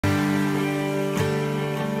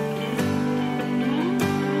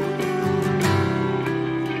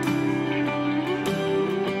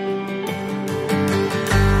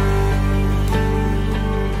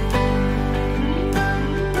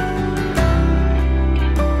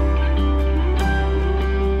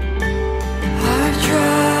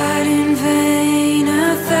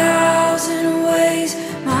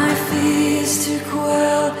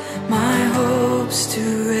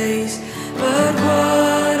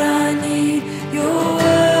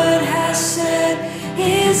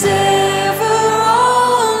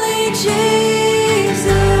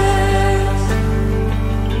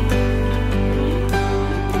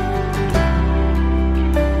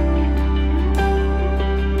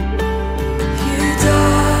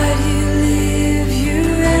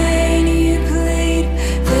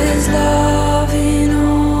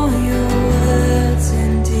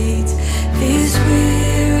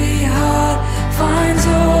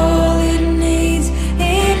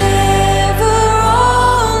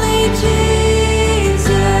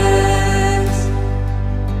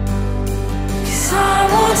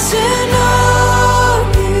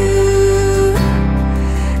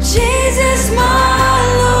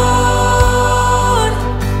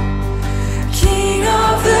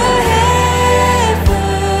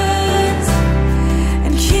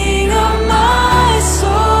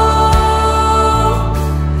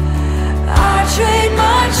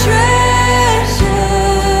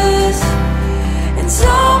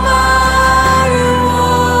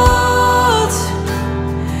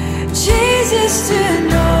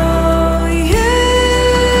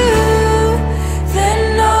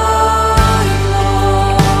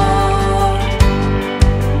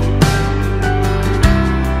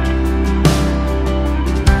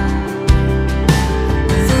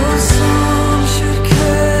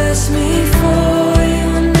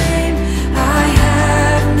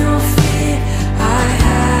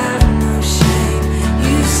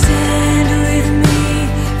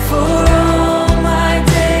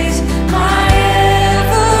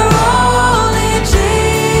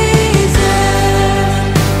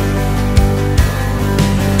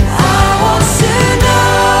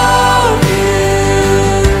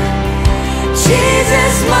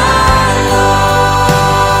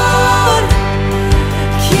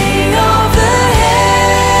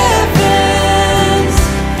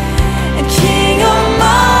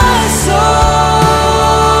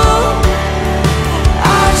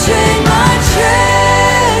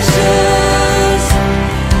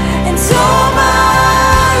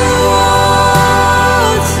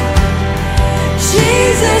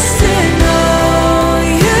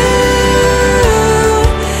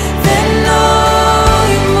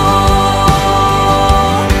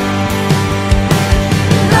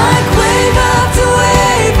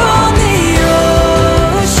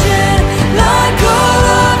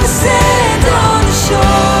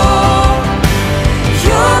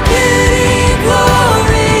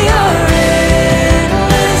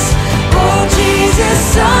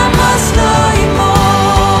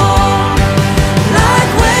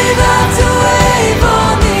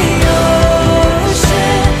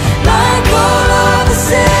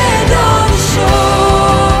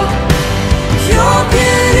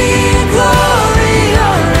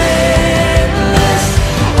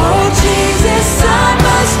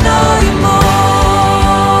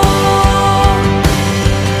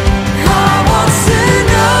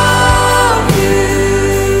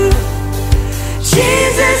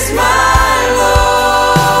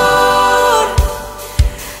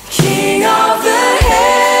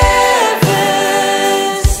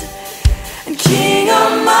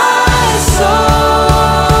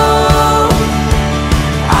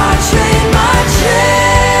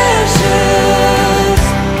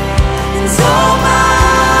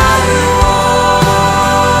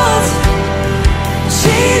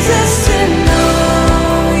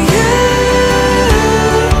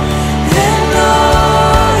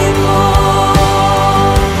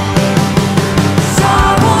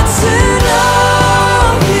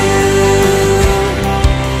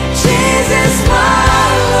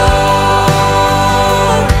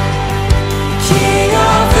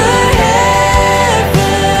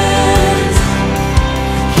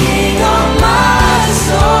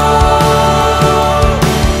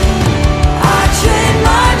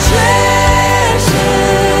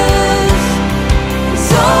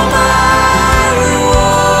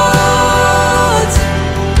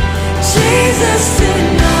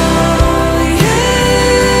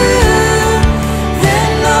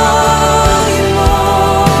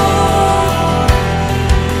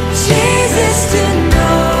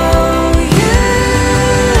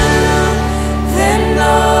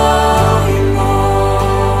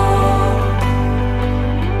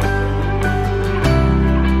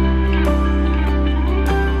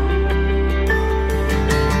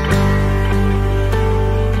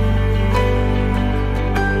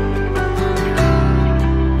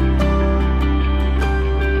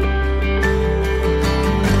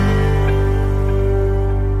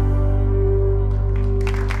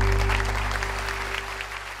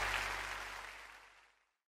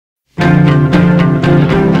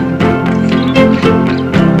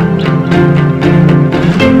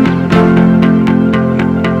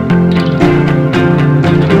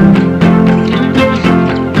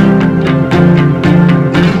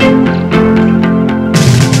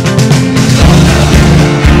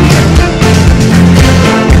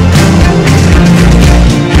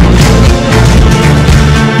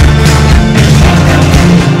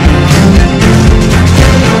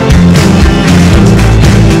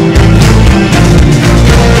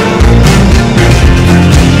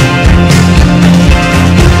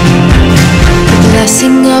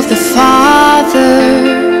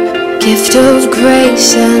gift of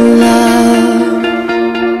grace and love,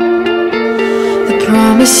 the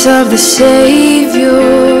promise promise of the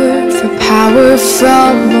Savior for power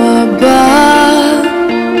from above.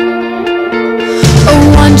 A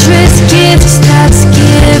wondrous gift that's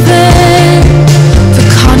given for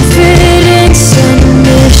confidence and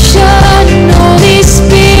mission. Holy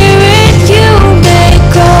Spirit, you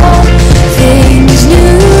make all things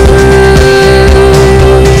new.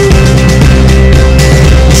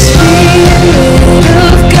 Spirit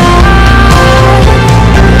of God,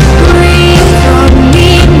 breathe on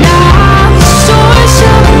me now. Source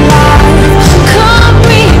of life, come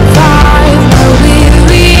revive my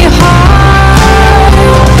weary heart.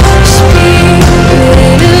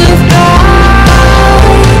 Spirit of God,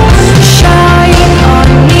 shine on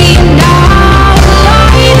me now.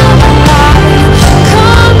 Light of life,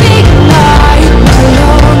 come ignite my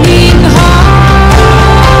longing heart.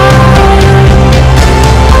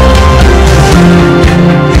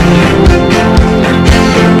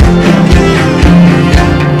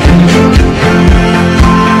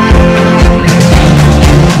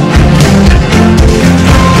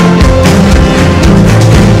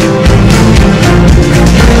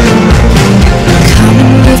 Come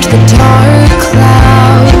and lift the dark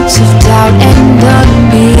clouds of doubt and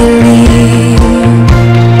unbelief.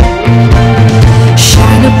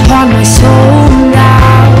 Shine upon my soul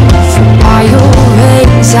now, for by your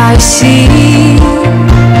rays I see.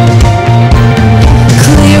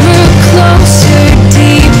 Clearer, closer,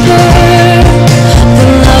 deeper, the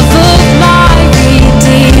love of my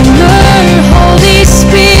Redeemer. Holy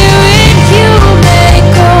Spirit, you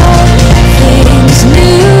make all things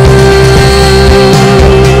new.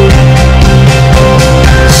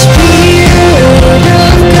 Spirit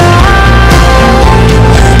of God,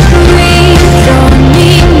 breathe on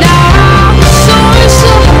me now. Source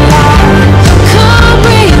of life, come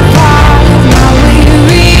revive my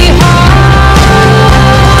weary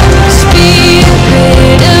heart.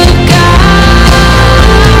 Spirit of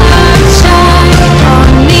God, shine on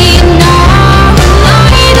me now.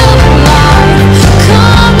 Light of life,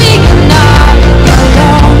 come ignite my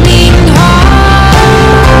longing heart.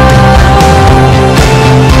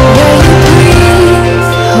 Where you breathe,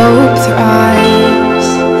 hope thrives.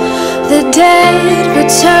 The dead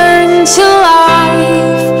return to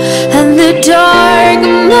life, and the dark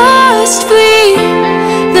must flee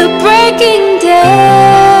the breaking day.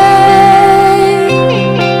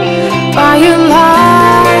 By your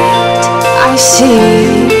light I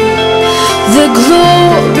see the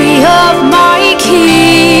glory of my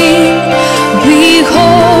King.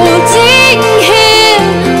 Beholding him,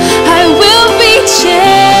 I will be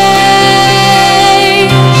changed.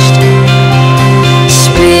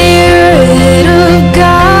 Spirit of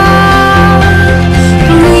God,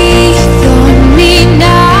 breathe on me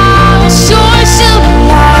now. Source of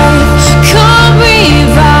life, come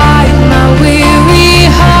revive my weary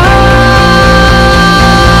heart.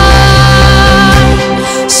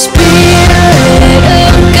 Spirit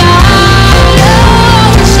of God,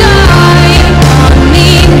 oh, shine on me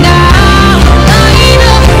now. Light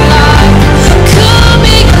of life, come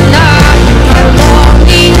ignite my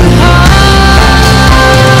longing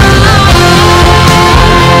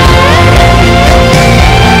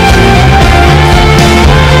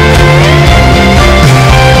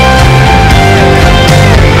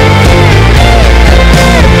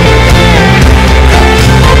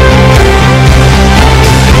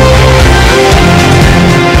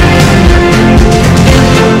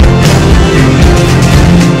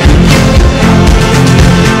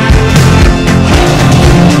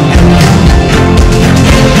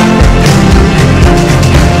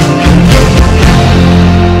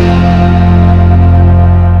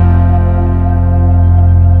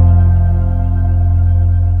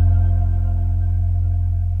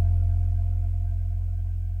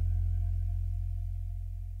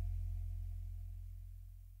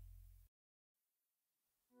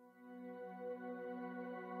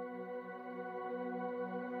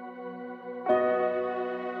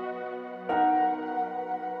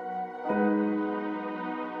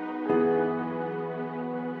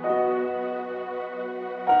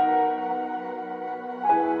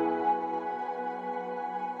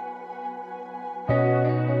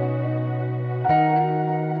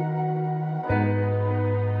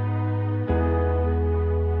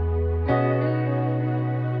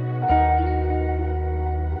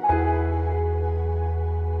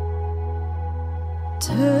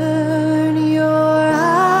turn your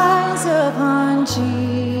eyes upon Jesus.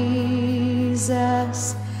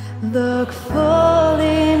 Look full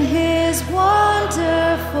in his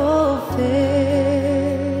wonderful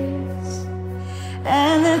face,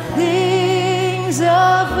 and the things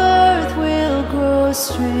of earth will grow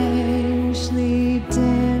strangely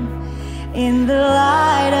dim. in the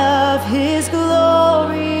light of His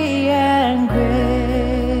glory and grace.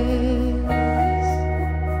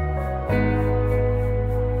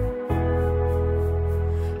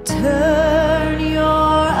 Turn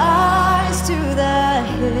your eyes to the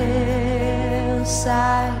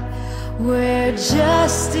hillside where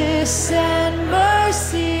justice and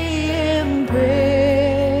mercy embrace.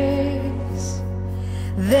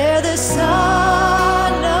 There the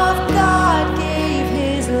Son of God gave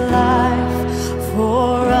His life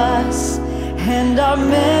for us, and our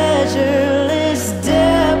measureless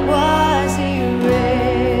debt was erased.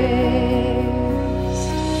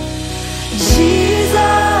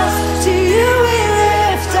 Jesus, to you we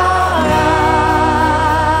lift our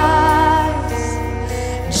eyes.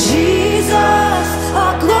 Jesus,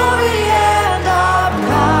 our glory and our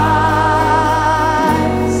prize.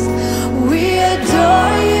 We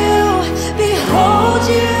adore you, behold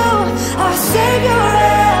you, our Savior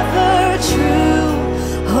ever true.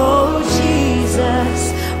 Oh Jesus,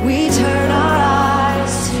 we turn our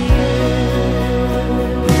eyes to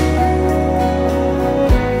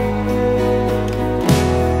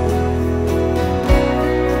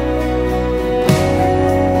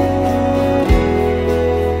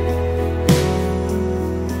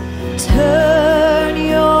Turn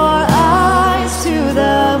your eyes to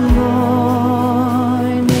the morning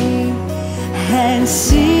and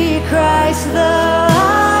see Christ the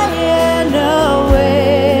Lion away.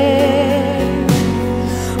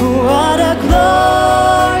 What a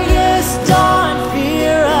glorious dawn!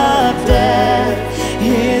 Fear of death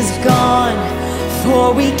is gone, for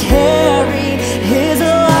we carry His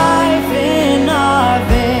life in our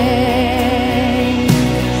veins.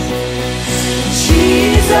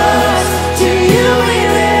 Jesus, to you we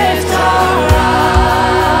lift our eyes.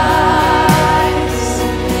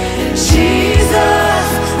 Jesus,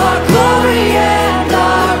 our glory and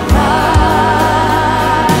our prize.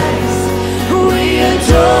 We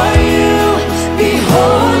adore you,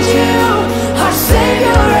 behold you, our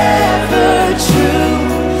Savior ever true.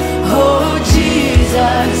 Oh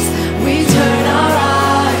Jesus, we turn our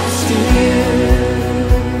eyes to you.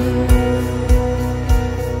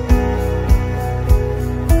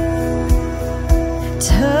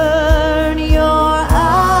 Turn your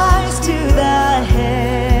eyes to the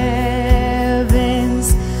heavens.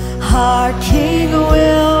 Our King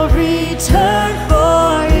will return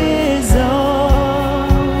for His own.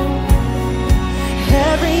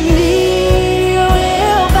 Every knee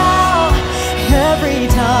will bow, every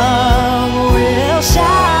tongue will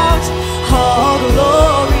shout, all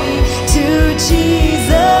glory to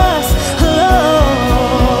Jesus alone.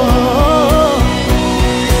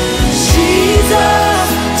 Jesus,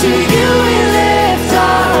 to you we lift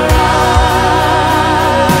our eyes.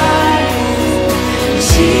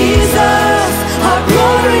 Jesus, our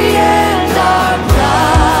glory and our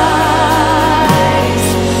prize.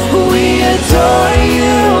 We adore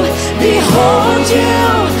you, behold you,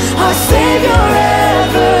 our Savior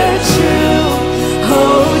ever true.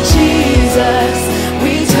 Oh Jesus,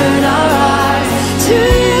 we turn our eyes to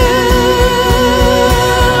you.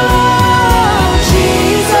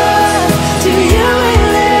 Jesus, to you we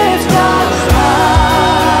lift our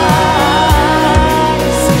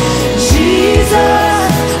eyes. Jesus,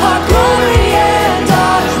 our glory and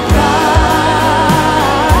our prize.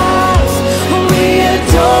 We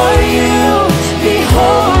adore you,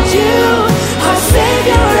 behold you, our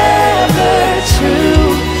Savior ever true.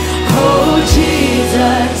 Oh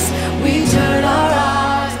Jesus, we turn our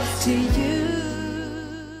eyes to you.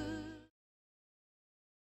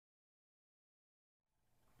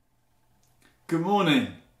 Good morning.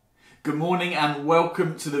 Good morning and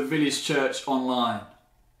welcome to the Village Church Online.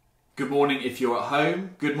 Good morning if you're at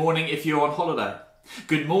home. Good morning if you're on holiday.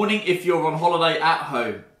 Good morning if you're on holiday at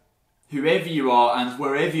home. Whoever you are and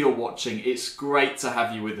wherever you're watching, it's great to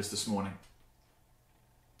have you with us this morning.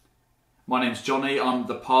 My name's Johnny, I'm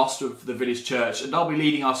the pastor of the Village Church and I'll be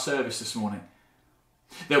leading our service this morning.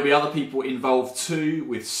 There'll be other people involved too,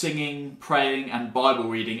 with singing, praying and Bible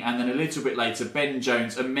reading, and then a little bit later Ben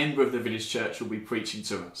Jones, a member of the Village Church, will be preaching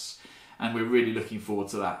to us, and we're really looking forward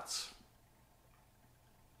to that.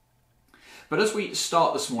 But as we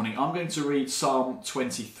start this morning, I'm going to read Psalm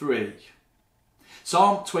 23.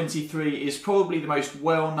 Psalm 23 is probably the most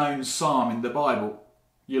well-known psalm in the Bible.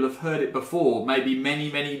 You'll have heard it before, maybe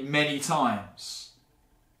many times.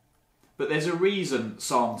 But there's a reason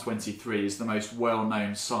Psalm 23 is the most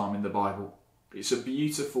well-known psalm in the Bible. It's a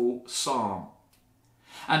beautiful psalm.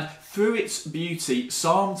 And through its beauty,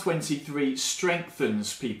 Psalm 23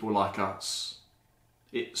 strengthens people like us.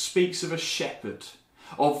 It speaks of a shepherd,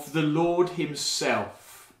 of the Lord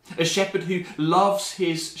himself, A shepherd who loves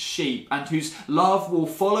his sheep and whose love will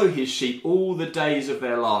follow his sheep all the days of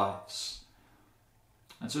their lives.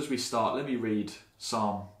 And so as we start, let me read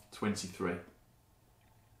Psalm 23.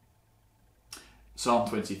 Psalm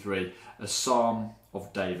 23, a psalm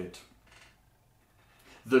of David.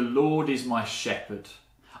 The Lord is my shepherd,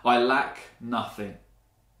 I lack nothing.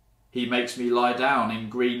 He makes me lie down in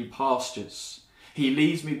green pastures. He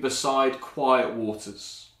leads me beside quiet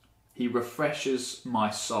waters. He refreshes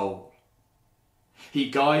my soul. He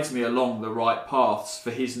guides me along the right paths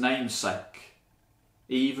for his name's sake.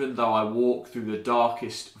 Even though I walk through the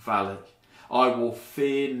darkest valley, I will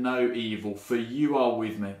fear no evil, for you are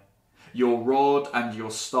with me. Your rod and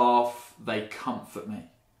your staff, they comfort me.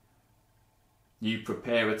 You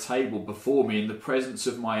prepare a table before me in the presence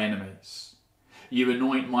of my enemies. You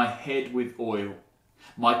anoint my head with oil.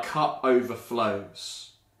 My cup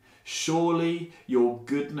overflows. Surely your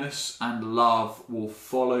goodness and love will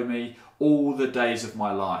follow me all the days of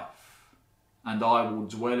my life, and I will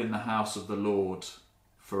dwell in the house of the Lord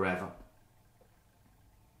forever.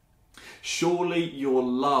 Surely your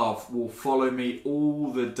love will follow me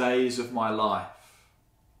all the days of my life.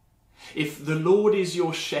 If the Lord is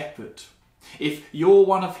your shepherd, if you're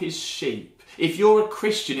one of his sheep, if you're a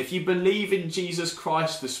Christian, if you believe in Jesus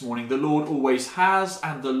Christ this morning, the Lord always has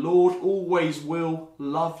and the Lord always will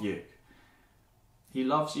love you. He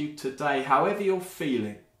loves you today, however you're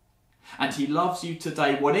feeling. And he loves you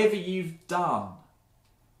today, whatever you've done.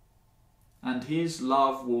 And his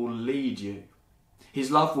love will lead you.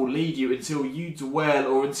 His love will lead you until you dwell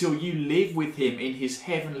or until you live with him in his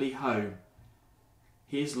heavenly home.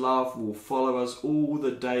 His love will follow us all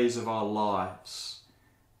the days of our lives.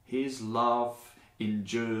 His love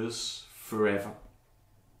endures forever.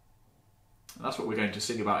 And that's what we're going to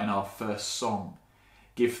sing about in our first song.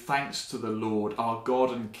 Give thanks to the Lord, our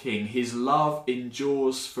God and King. His love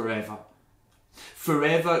endures forever.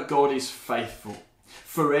 Forever God is faithful.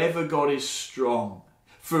 Forever God is strong.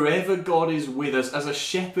 Forever God is with us as a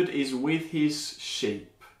shepherd is with his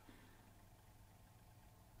sheep.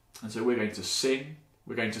 And so we're going to sing.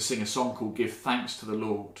 We're going to sing a song called Give Thanks to the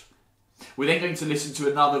Lord. We're then going to listen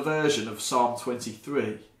to another version of Psalm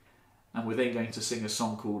 23. And we're then going to sing a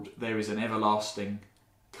song called There is an Everlasting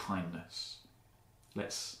Kindness.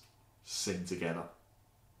 Let's sing together.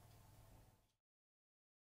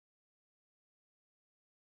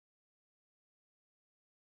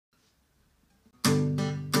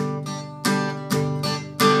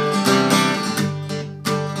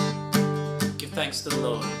 Give thanks to the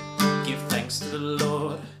Lord, give thanks to the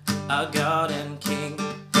Lord, our God and King.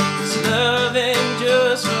 His love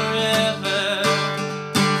endures forever,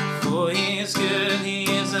 for he is good, he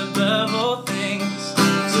is above all things.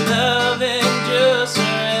 His love endures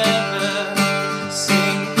forever,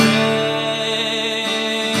 sing praise,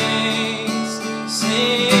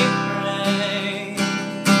 sing praise.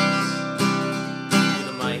 With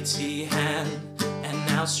a mighty hand and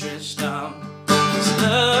outstretched arm, his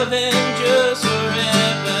love endures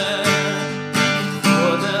forever,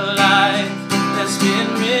 for the life that's been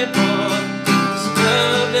reborn. His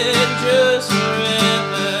love endures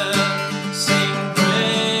forever, sing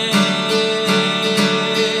praise,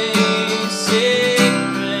 sing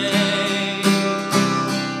praise,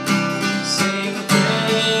 sing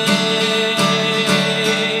praise,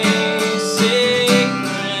 sing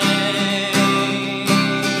praise.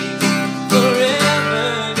 Forever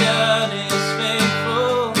God is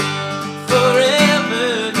faithful,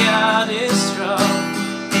 forever God is strong,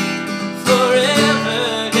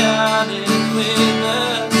 forever God is with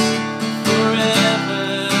us, forever,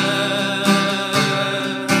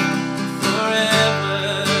 forever.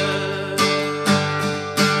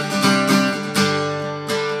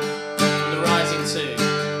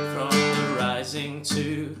 From the rising to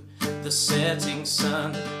the setting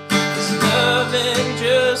sun, his love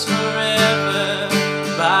endures forever.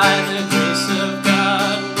 By the grace of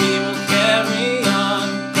God we will carry on.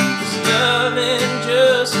 His love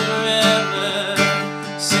endures forever.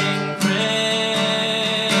 Sing praise,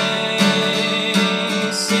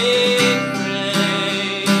 sing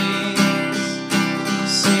praise,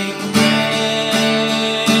 sing praise,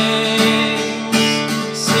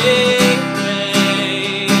 sing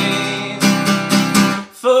praise.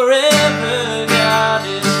 Forever God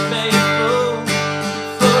is faithful,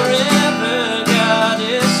 forever God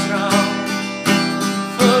is strong,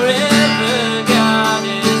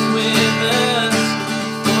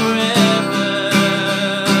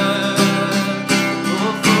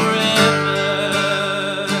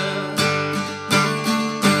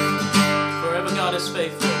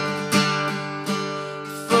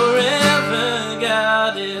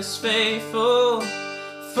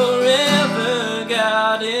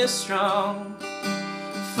 is strong.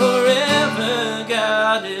 Forever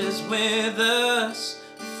God is with us.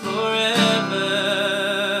 Forever.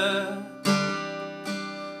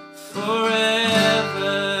 Forever.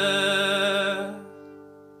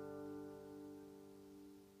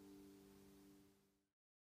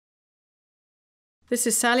 This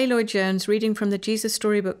is Sally Lloyd-Jones reading from the Jesus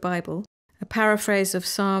Storybook Bible, a paraphrase of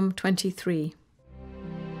Psalm 23.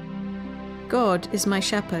 God is my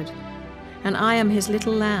shepherd, and I am his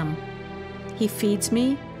little lamb. He feeds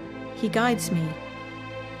me, he guides me,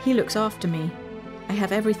 he looks after me. I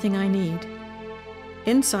have everything I need.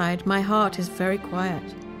 Inside, my heart is very quiet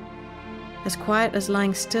as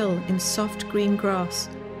lying still in soft green grass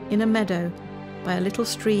in a meadow by a little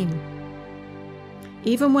stream.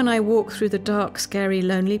 Even when I walk through the dark, scary,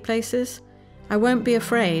 lonely places, I won't be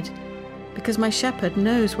afraid, because my shepherd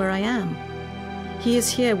knows where I am. He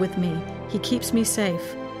is here with me. He keeps me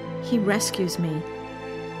safe. He rescues me.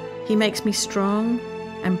 He makes me strong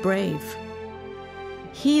and brave.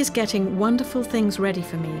 He is getting wonderful things ready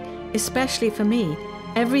for me, especially for me,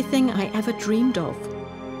 everything I ever dreamed of.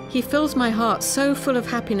 He fills my heart so full of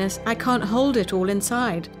happiness I can't hold it all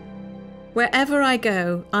inside. Wherever I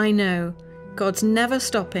go, I know God's never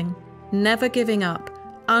stopping, never giving up,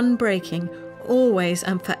 unbreaking, always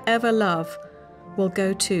and forever love will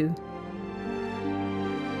go too.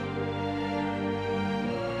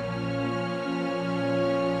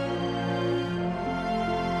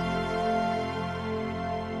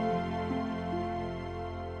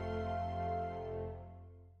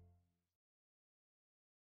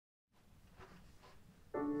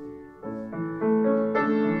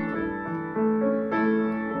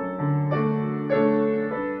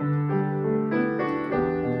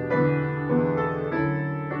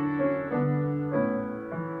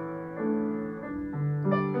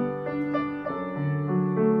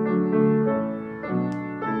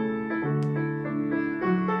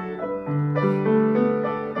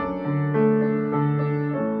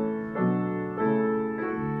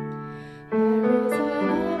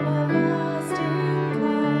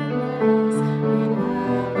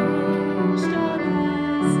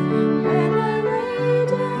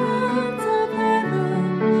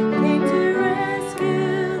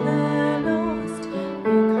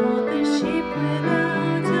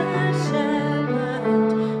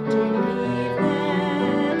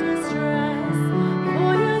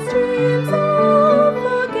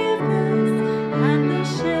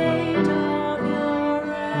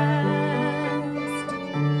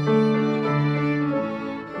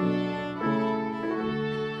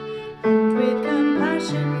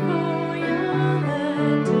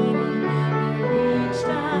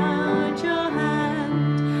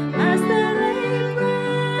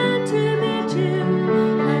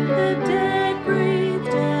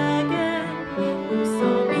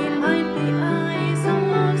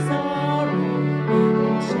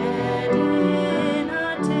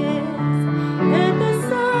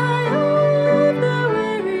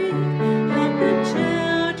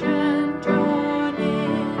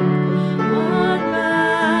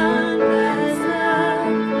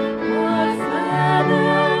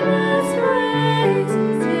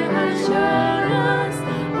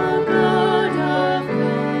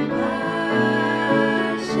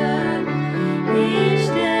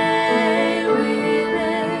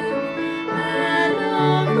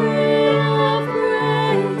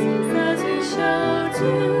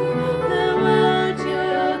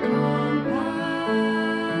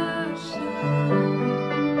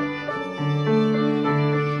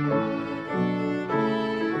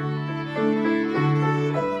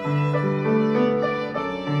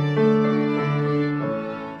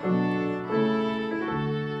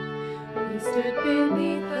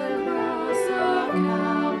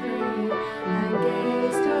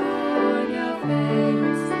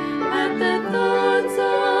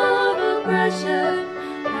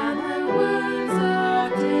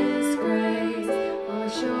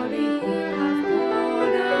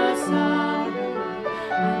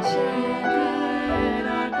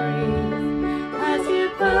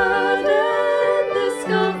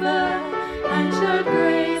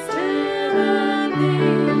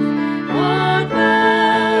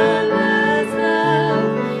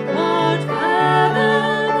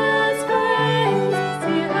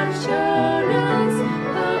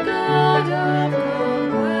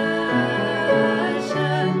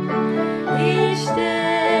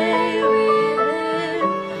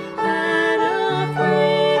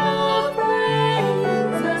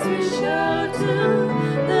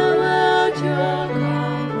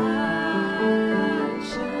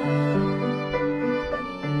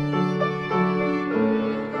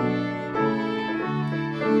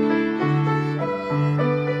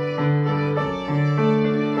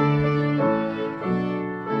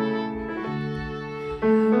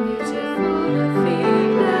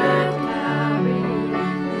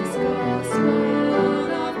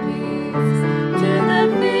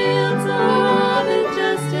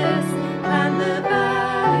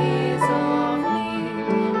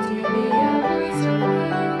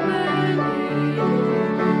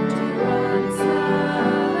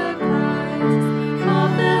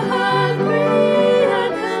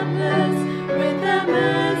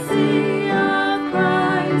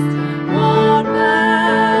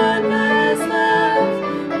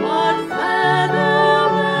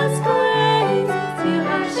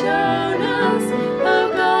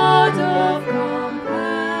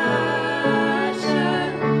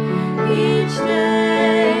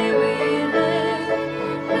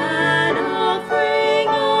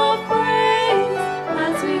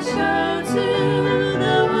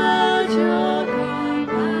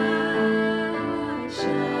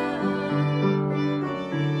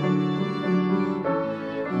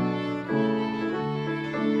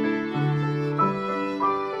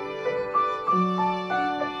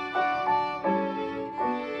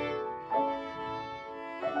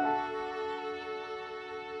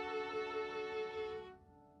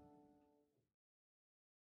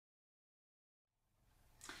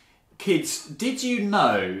 Kids, did you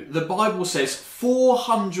know the Bible says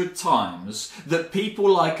 400 times that people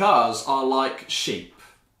like us are like sheep?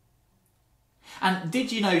 And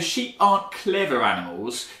did you know sheep aren't clever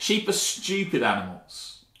animals, sheep are stupid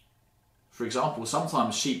animals? For example,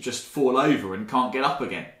 sometimes sheep just fall over and can't get up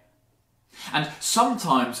again. And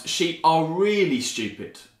sometimes sheep are really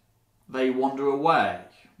stupid. They wander away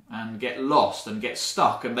and get lost and get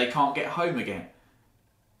stuck and they can't get home again.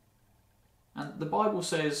 And the Bible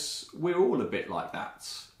says we're all a bit like that,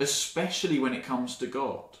 especially when it comes to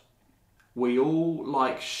God. We all,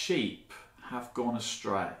 like sheep, have gone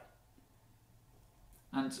astray.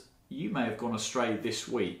 And you may have gone astray this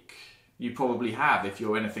week. You probably have if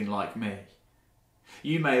you're anything like me.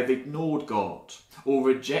 You may have ignored God or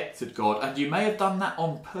rejected God, and you may have done that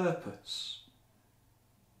on purpose.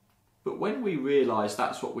 But when we realise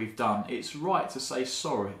that's what we've done, it's right to say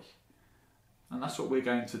sorry. And that's what we're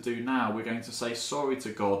going to do now. We're going to say sorry to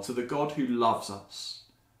God, to the God who loves us.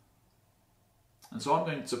 And so I'm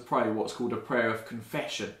going to pray what's called a prayer of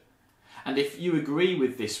confession. And if you agree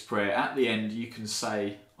with this prayer, at the end you can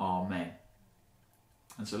say Amen.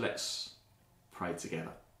 And so let's pray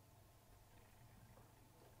together.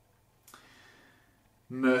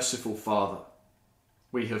 Merciful Father,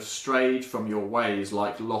 we have strayed from your ways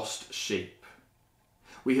like lost sheep.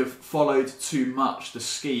 We have followed too much the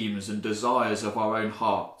schemes and desires of our own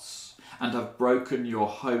hearts and have broken your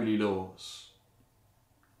holy laws.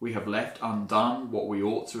 We have left undone what we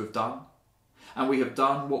ought to have done, and we have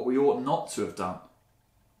done what we ought not to have done.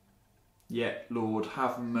 Yet, Lord,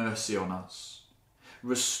 have mercy on us.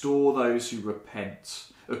 Restore those who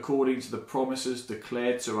repent, according to the promises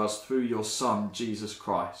declared to us through your Son, Jesus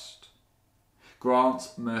Christ.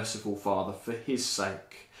 Grant, merciful Father, for his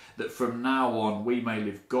sake, that from now on we may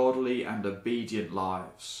live godly and obedient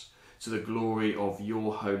lives, to the glory of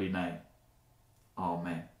your holy name.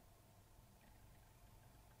 Amen.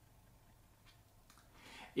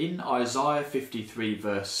 In Isaiah 53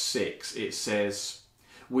 verse 6 it says,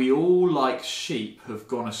 "We all like sheep have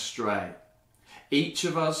gone astray. Each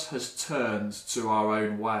of us has turned to our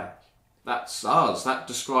own way." That's us. That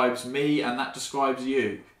describes me and that describes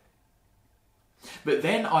you. But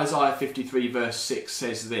then Isaiah 53 verse 6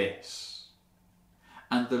 says this,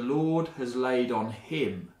 "And the Lord has laid on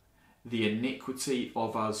him the iniquity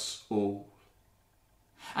of us all."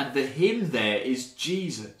 And the him there is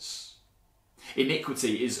Jesus.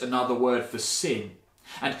 Iniquity is another word for sin.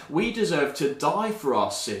 And we deserve to die for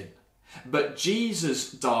our sin. But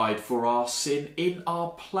Jesus died for our sin in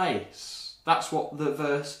our place. That's what the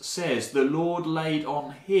verse says. The Lord laid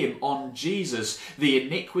on him, on Jesus, the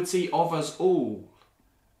iniquity of us all.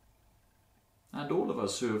 And all of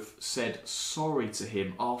us who have said sorry to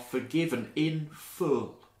him are forgiven in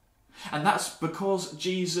full. And that's because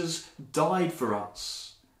Jesus died for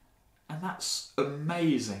us. And that's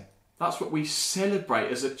amazing. That's what we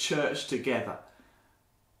celebrate as a church together.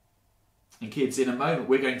 And kids, in a moment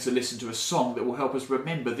we're going to listen to a song that will help us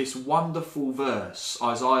remember this wonderful verse,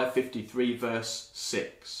 Isaiah 53 verse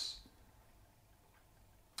 6.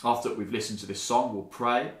 After we've listened to this song, we'll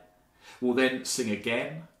pray, we'll then sing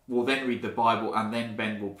again, we'll then read the Bible, and then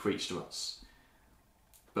Ben will preach to us.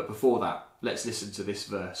 But before that, let's listen to this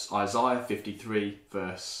verse, Isaiah 53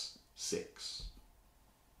 verse 6.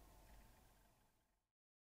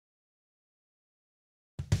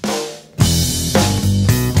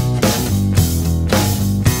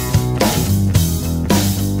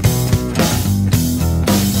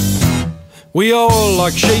 We all,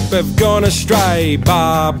 like sheep, have gone astray.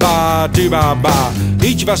 Ba, ba, do, ba, ba.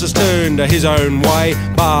 Each of us has turned to his own way.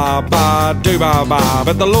 Ba, ba, do, ba, ba.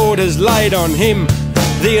 But the Lord has laid on him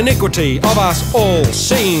the iniquity of us all.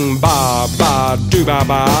 Sing, ba, ba, do, ba,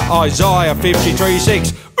 ba. Isaiah 53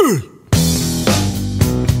 6.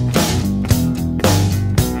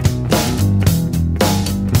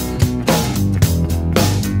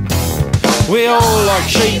 We all, like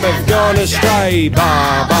sheep, have gone astray.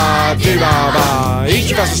 Ba, ba, do, ba, ba.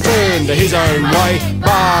 Each of us has turned to his own way.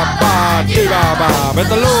 Ba, ba, do, ba, ba. But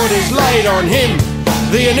the Lord has laid on him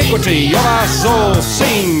the iniquity of us all.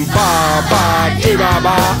 Sing, ba, ba, do, ba,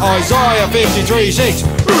 ba. Isaiah 53 6.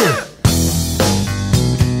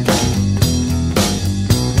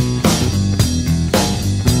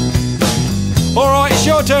 Alright, it's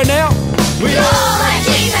your turn now. We all, like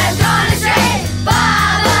sheep, have gone astray. Ba,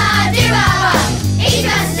 ba, do, ba, ba. Each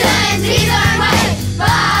must turn to his own way.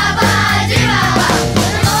 Ba, ba, do, ba, ba.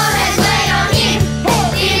 The Lord has laid on him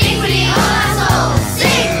the iniquity of us all.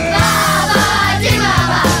 Sing, ba, ba, do, ba,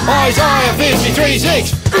 ba. Isaiah 53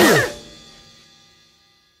 6.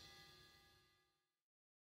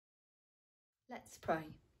 Let's pray.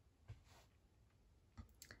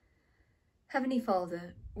 Heavenly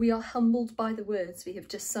Father, we are humbled by the words we have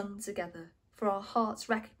just sung together, for our hearts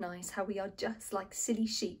recognise how we are just like silly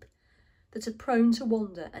sheep that are prone to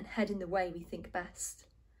wander and head in the way we think best.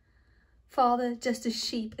 Father, just as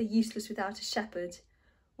sheep are useless without a shepherd,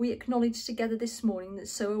 we acknowledge together this morning that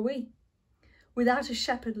so are we. Without a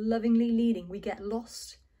shepherd lovingly leading, we get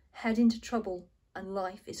lost, head into trouble, and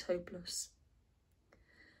life is hopeless.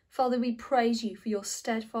 Father, we praise you for your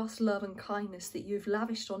steadfast love and kindness that you have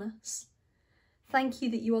lavished on us. Thank you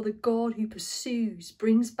that you are the God who pursues,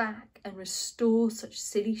 brings back and restores such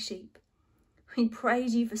silly sheep. We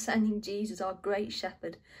praise you for sending Jesus, our great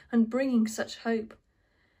shepherd, and bringing such hope.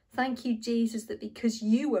 Thank you, Jesus, that because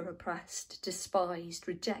you were oppressed, despised,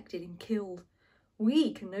 rejected and killed,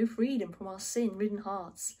 we can know freedom from our sin-ridden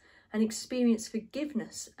hearts and experience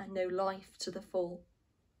forgiveness and know life to the full.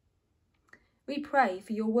 We pray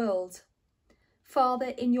for your world. Father,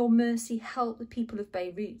 in your mercy, help the people of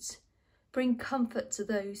Beirut. Bring comfort to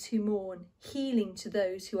those who mourn, healing to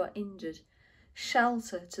those who are injured,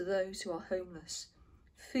 shelter to those who are homeless,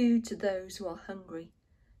 food to those who are hungry,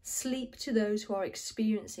 sleep to those who are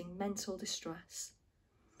experiencing mental distress.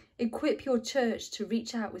 Equip your church to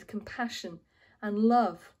reach out with compassion and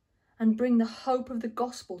love and bring the hope of the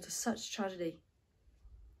gospel to such tragedy.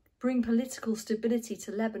 Bring political stability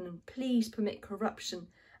to Lebanon. Please permit corruption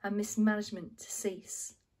and mismanagement to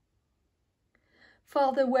cease.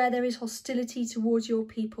 Father, where there is hostility towards your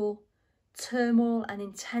people, turmoil and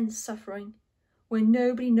intense suffering, where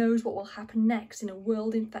nobody knows what will happen next in a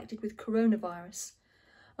world infected with coronavirus,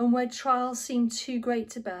 and where trials seem too great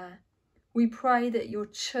to bear, we pray that your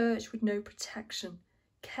church would know protection,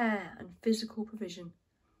 care and physical provision.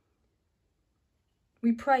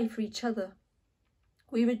 We pray for each other.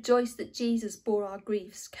 We rejoice that Jesus bore our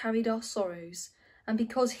griefs, carried our sorrows, and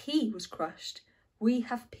because he was crushed, we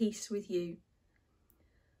have peace with you.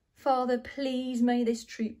 Father, please may this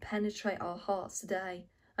truth penetrate our hearts today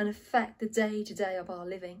and affect the day-to-day of our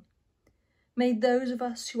living. May those of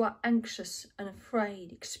us who are anxious and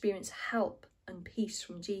afraid experience help and peace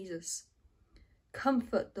from Jesus.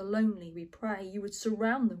 Comfort the lonely, we pray you would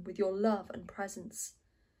surround them with your love and presence.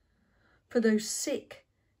 For those sick,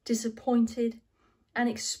 disappointed, and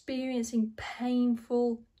experiencing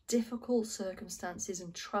painful, difficult circumstances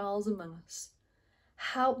and trials among us,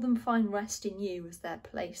 help them find rest in you as they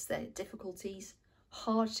place their difficulties,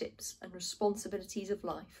 hardships and responsibilities of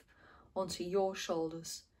life onto your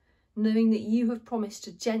shoulders, knowing that you have promised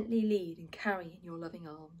to gently lead and carry in your loving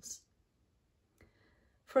arms.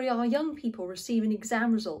 For our young people receiving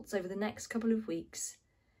exam results over the next couple of weeks,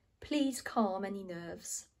 please calm any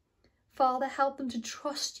nerves. Father, help them to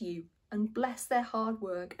trust you and bless their hard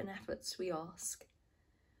work and efforts, we ask.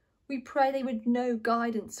 We pray they would know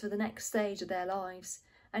guidance for the next stage of their lives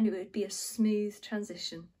and it would be a smooth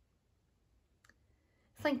transition.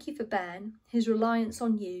 Thank you for Ben, his reliance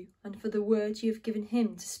on you, and for the words you have given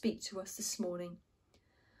him to speak to us this morning.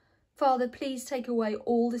 Father, please take away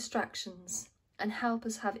all distractions and help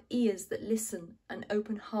us have ears that listen and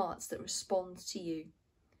open hearts that respond to you.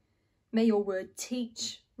 May your word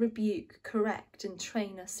teach, rebuke, correct and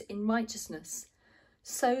train us in righteousness,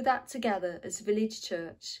 so that together as Village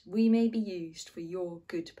Church we may be used for your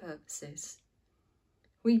good purposes.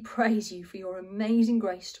 We praise you for your amazing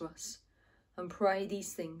grace to us and pray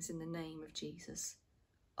these things in the name of Jesus.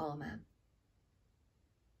 Amen.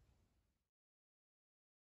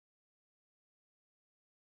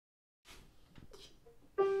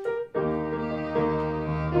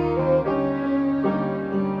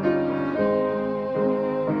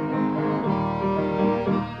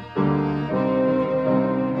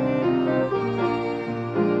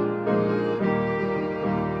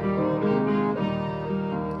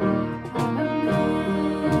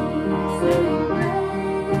 Amazing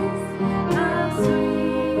grace, how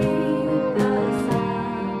sweet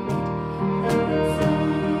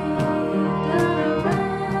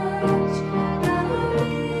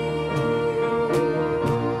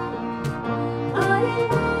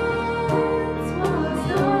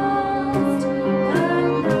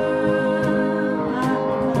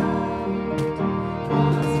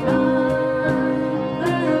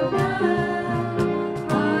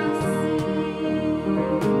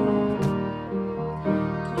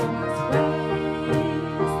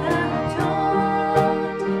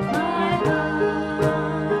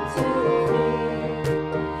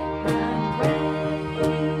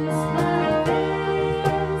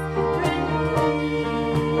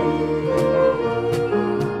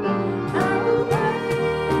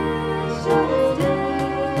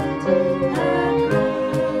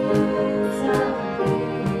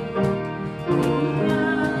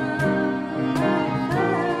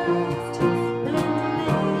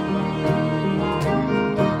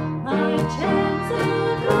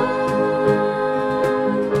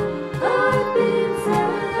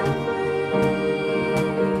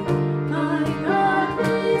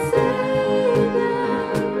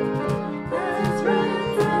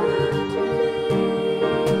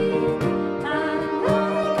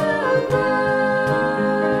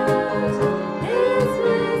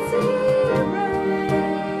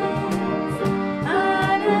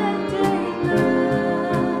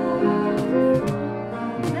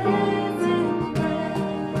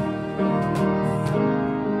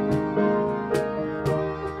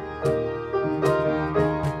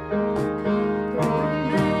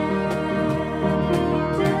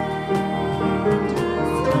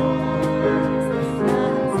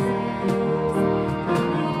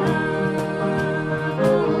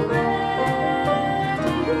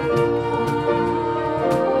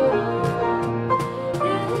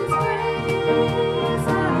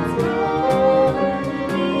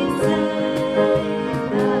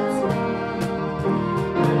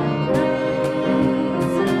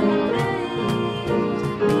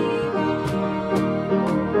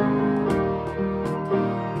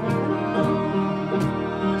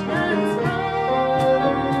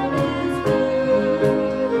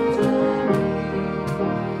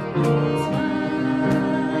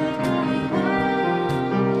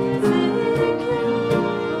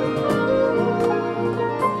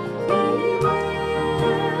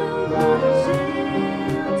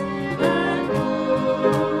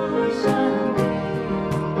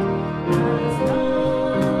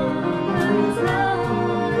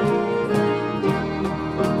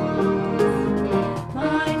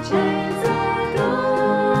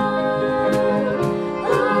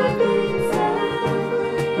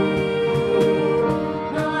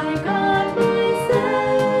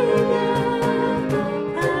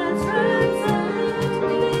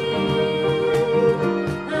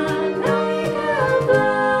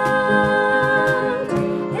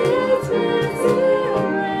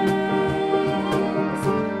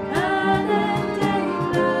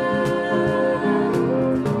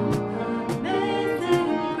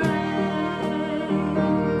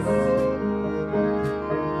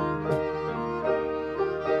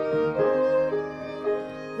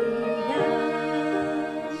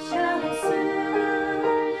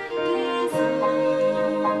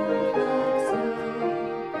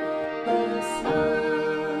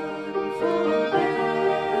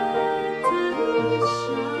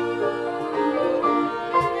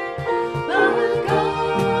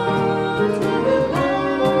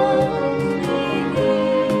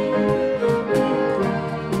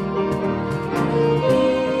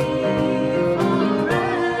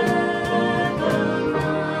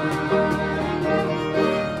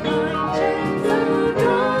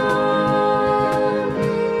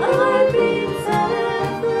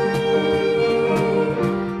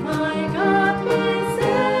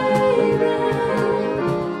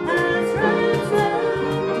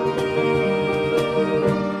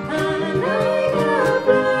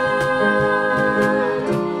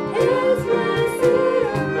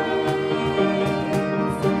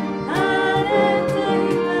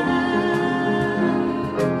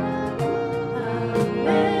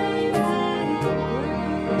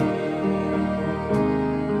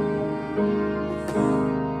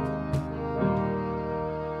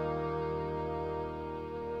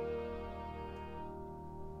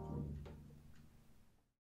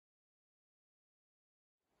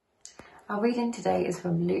Our reading today is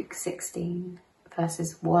from Luke 16,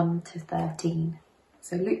 verses 1 to 13.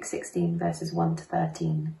 So Luke 16, verses 1 to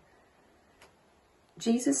 13.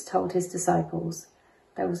 Jesus told his disciples,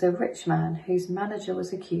 there was a rich man whose manager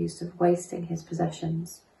was accused of wasting his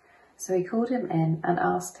possessions. So he called him in and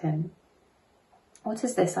asked him, what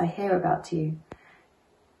is this I hear about you?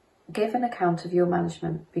 Give an account of your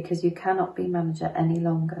management, because you cannot be manager any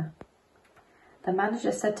longer. The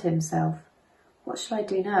manager said to himself, what shall I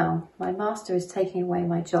do now? My master is taking away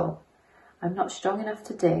my job. I'm not strong enough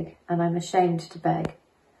to dig, and I'm ashamed to beg.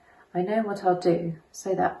 I know what I'll do,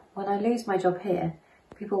 so that when I lose my job here,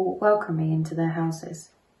 people will welcome me into their houses.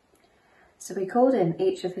 So he called in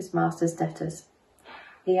each of his master's debtors.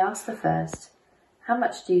 He asked the first, how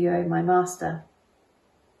much do you owe my master?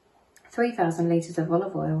 3,000 litres of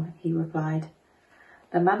olive oil, he replied.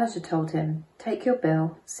 The manager told him, take your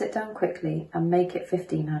bill, sit down quickly, and make it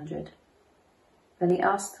 1,500. Then he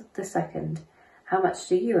asked the second, how much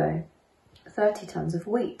do you owe? 30 tons of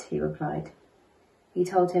wheat, he replied. He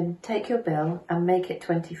told him, take your bill and make it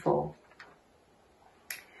 24.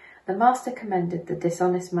 The master commended the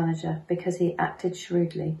dishonest manager because he acted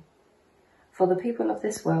shrewdly. For the people of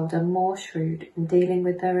this world are more shrewd in dealing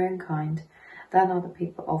with their own kind than are the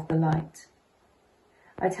people of the light.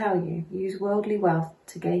 I tell you, use worldly wealth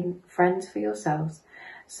to gain friends for yourselves,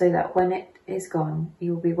 so that when it is gone,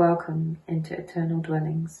 you will be welcomed into eternal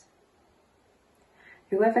dwellings.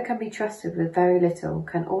 Whoever can be trusted with very little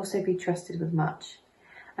can also be trusted with much,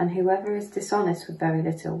 and whoever is dishonest with very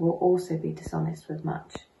little will also be dishonest with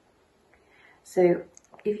much. So,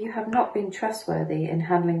 if you have not been trustworthy in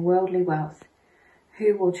handling worldly wealth,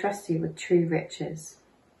 who will trust you with true riches?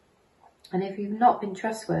 And if you've not been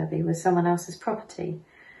trustworthy with someone else's property,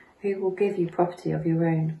 who will give you property of your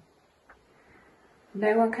own?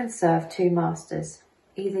 No one can serve two masters.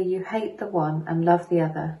 Either you hate the one and love the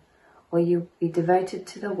other, or you be devoted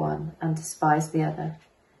to the one and despise the other.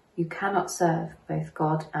 You cannot serve both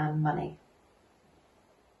God and money.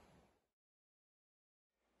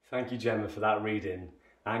 Thank you, Gemma, for that reading.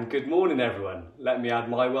 And good morning, everyone. Let me add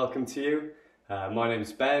my welcome to you. My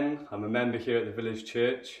name's Ben. I'm a member here at the Village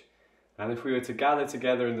Church. And if we were to gather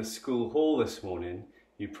together in the school hall this morning,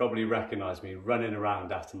 you'd probably recognise me running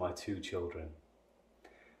around after my two children.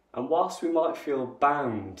 And whilst we might feel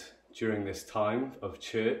bound during this time of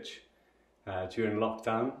church, during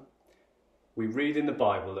lockdown, we read in the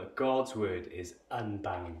Bible that God's word is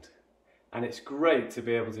unbound. And it's great to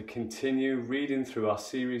be able to continue reading through our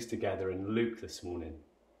series together in Luke this morning.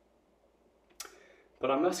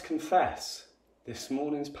 But I must confess, this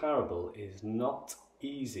morning's parable is not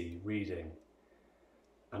easy reading.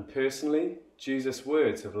 And personally, Jesus'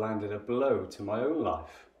 words have landed a blow to my own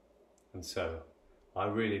life. And so, I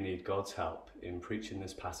really need God's help in preaching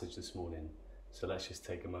this passage this morning. So let's just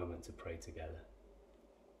take a moment to pray together.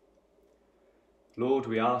 Lord,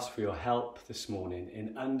 we ask for your help this morning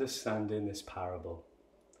in understanding this parable.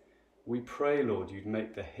 We pray, Lord, you'd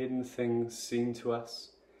make the hidden things seen to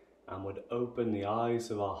us and would open the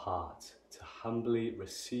eyes of our heart to humbly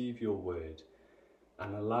receive your word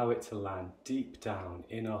and allow it to land deep down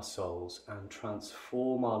in our souls and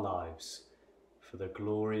transform our lives for the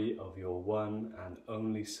glory of your one and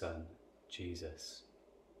only Son, Jesus.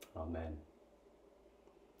 Amen.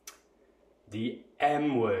 The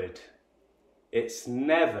M word. It's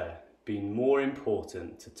never been more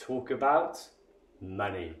important to talk about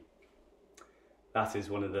money. That is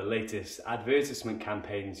one of the latest advertisement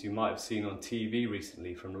campaigns you might have seen on TV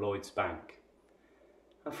recently from Lloyds Bank.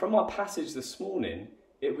 And from our passage this morning,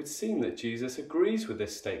 it would seem that Jesus agrees with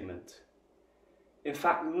this statement. In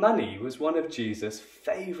fact, money was one of Jesus'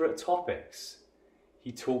 favourite topics.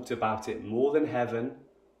 He talked about it more than heaven,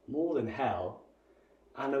 more than hell,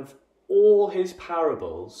 and of all his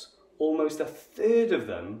parables, almost a third of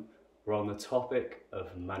them were on the topic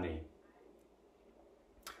of money.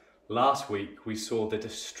 Last week we saw the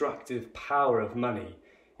destructive power of money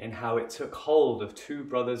in how it took hold of two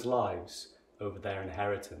brothers' lives over their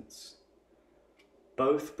inheritance.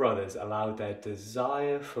 Both brothers allowed their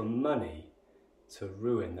desire for money to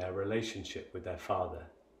ruin their relationship with their father.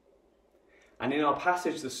 And in our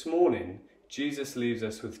passage this morning, Jesus leaves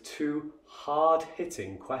us with two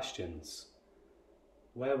hard-hitting questions.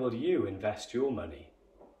 Where will you invest your money?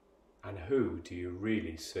 And who do you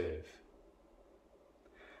really serve?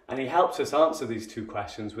 And he helps us answer these two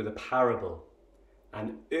questions with a parable,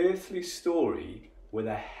 an earthly story with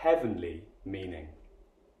a heavenly meaning.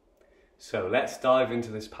 So let's dive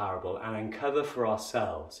into this parable and uncover for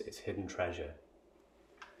ourselves its hidden treasure.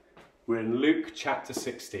 We're in Luke chapter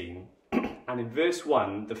 16, and in verse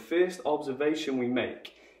 1, the first observation we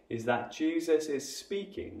make is that Jesus is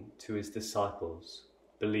speaking to his disciples,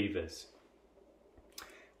 believers.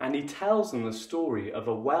 And he tells them the story of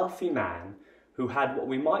a wealthy man who had what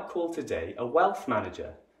we might call today a wealth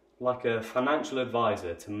manager, like a financial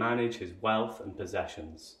advisor to manage his wealth and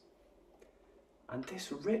possessions. And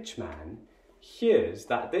this rich man hears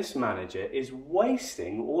that this manager is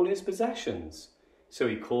wasting all his possessions. So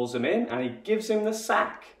he calls him in and he gives him the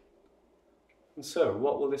sack. And so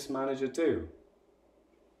what will this manager do?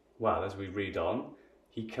 Well, as we read on,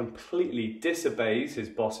 he completely disobeys his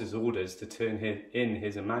boss's orders to turn in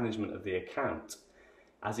his management of the account,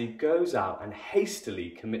 as he goes out and hastily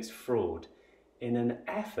commits fraud in an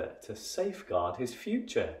effort to safeguard his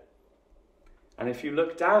future. And if you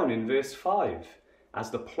look down in verse 5, as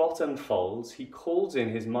the plot unfolds, he calls in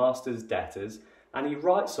his master's debtors and he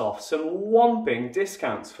writes off some whopping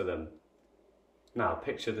discounts for them. Now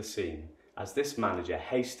picture the scene as this manager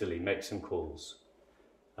hastily makes some calls.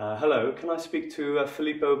 Hello, can I speak to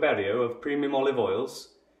Filippo Berio of Premium Olive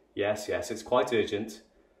Oils? Yes, it's quite urgent.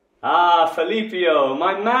 Ah, Filippo,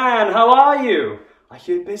 my man, how are you? I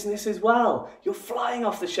hear business is well. You're flying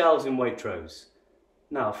off the shelves in Waitrose.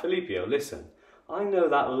 Now, Filippo, listen. I know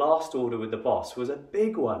that last order with the boss was a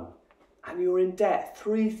big one, and you're in debt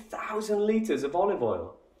 3,000 litres of olive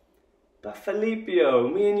oil. But Filippo,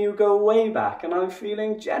 me and you go way back, and I'm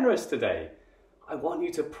feeling generous today. I want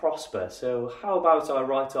you to prosper, so how about I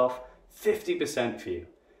write off 50% for you?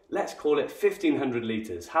 Let's call it 1,500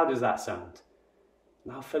 litres. How does that sound?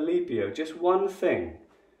 Now, Filippo, just one thing.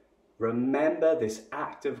 Remember this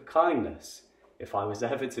act of kindness if I was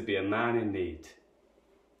ever to be a man in need.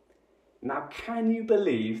 Now, can you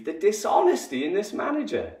believe the dishonesty in this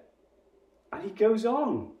manager? And he goes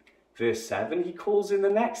on. Verse 7, he calls in the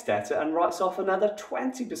next debtor and writes off another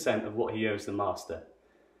 20% of what he owes the master.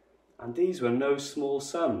 And these were no small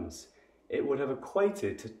sums. It would have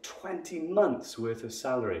equated to 20 months' worth of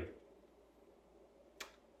salary.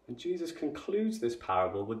 And Jesus concludes this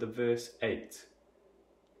parable with the verse 8.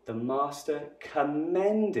 The master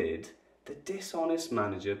commended the dishonest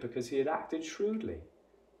manager because he had acted shrewdly.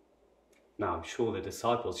 Now, I'm sure the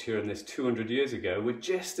disciples hearing this 200 years ago were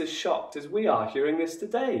just as shocked as we are hearing this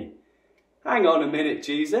today. Hang on a minute,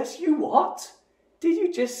 Jesus, you what? Did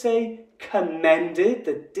you just say commended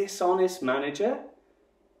the dishonest manager?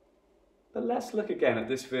 But let's look again at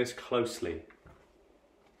this verse closely.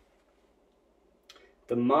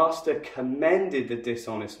 The master commended the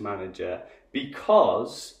dishonest manager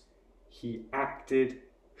because he acted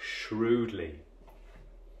shrewdly.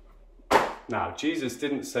 Now, Jesus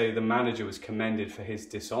didn't say the manager was commended for his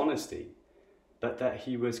dishonesty, but that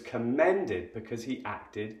he was commended because he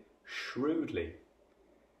acted shrewdly.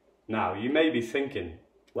 Now, you may be thinking,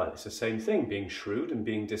 well, it's the same thing, being shrewd and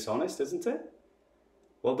being dishonest, isn't it?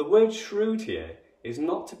 Well, the word shrewd here is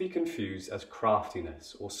not to be confused as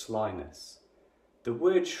craftiness or slyness. The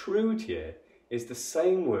word shrewd here is the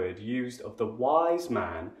same word used of the wise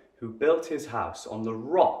man who built his house on the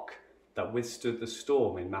rock that withstood the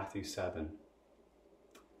storm in Matthew 7.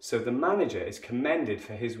 So the manager is commended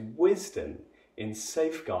for his wisdom in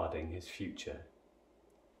safeguarding his future.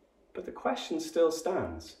 But the question still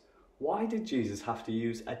stands. Why did Jesus have to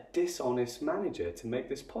use a dishonest manager to make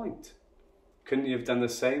this point? Couldn't he have done the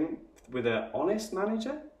same with an honest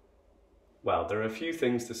manager? Well, there are a few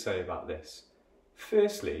things to say about this.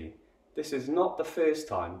 Firstly, this is not the first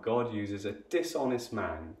time God uses a dishonest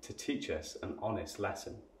man to teach us an honest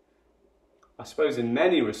lesson. I suppose in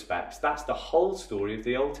many respects, that's the whole story of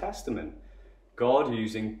the Old Testament. God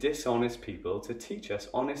using dishonest people to teach us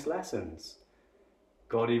honest lessons.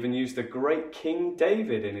 God even used the great King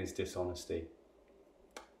David in his dishonesty.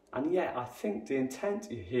 And yet I think the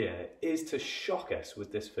intent here is to shock us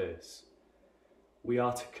with this verse. We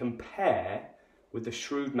are to compare with the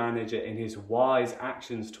shrewd manager in his wise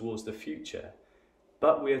actions towards the future,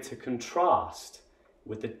 but we are to contrast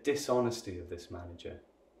with the dishonesty of this manager.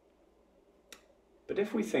 But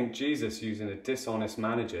if we think Jesus using a dishonest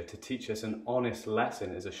manager to teach us an honest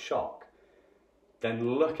lesson is a shock,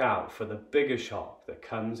 then look out for the bigger shock that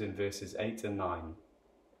comes in verses 8 and 9,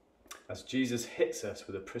 as Jesus hits us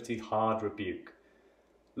with a pretty hard rebuke.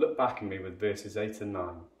 Look back at me with verses 8 and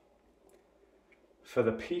 9. For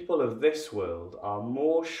the people of this world are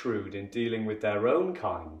more shrewd in dealing with their own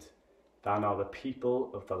kind than are the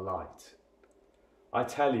people of the light. I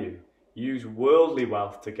tell you, use worldly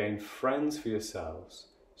wealth to gain friends for yourselves,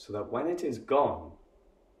 so that when it is gone,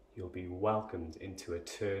 you'll be welcomed into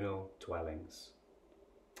eternal dwellings.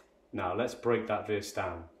 Now let's break that verse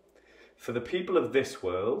down. For the people of this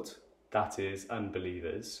world, that is,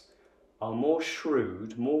 unbelievers, are more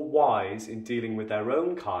shrewd, more wise in dealing with their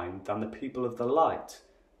own kind than the people of the light,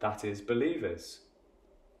 that is, believers.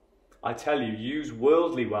 I tell you, use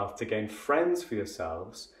worldly wealth to gain friends for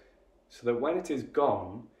yourselves, so that when it is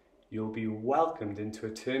gone, you'll be welcomed into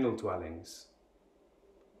eternal dwellings.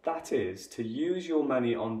 That is, to use your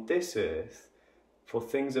money on this earth for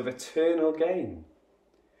things of eternal gain.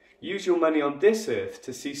 Use your money on this earth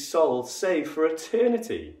to see souls saved for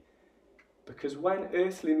eternity. Because when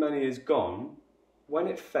earthly money is gone, when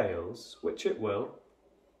it fails, which it will,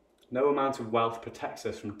 no amount of wealth protects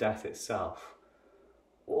us from death itself.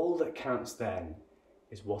 All that counts then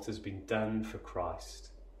is what has been done for Christ,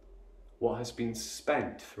 what has been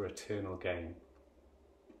spent for eternal gain.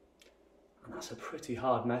 And that's a pretty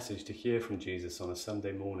hard message to hear from Jesus on a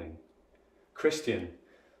Sunday morning. Christian,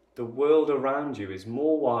 the world around you is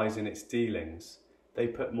more wise in its dealings. They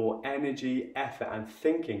put more energy, effort and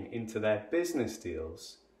thinking into their business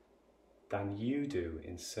deals than you do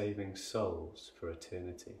in saving souls for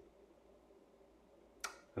eternity.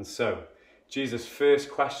 And so, Jesus' first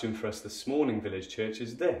question for us this morning, Village Church,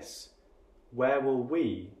 is this: where will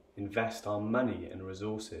we invest our money and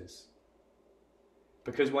resources?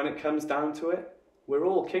 Because when it comes down to it, we're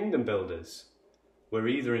all kingdom builders. We're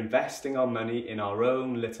either investing our money in our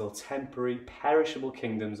own little temporary, perishable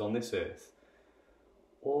kingdoms on this earth,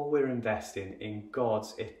 or we're investing in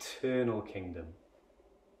God's eternal kingdom.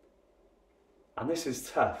 And this is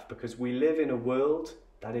tough because we live in a world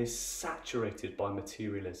that is saturated by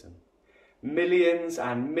materialism. Millions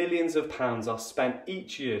and millions of pounds are spent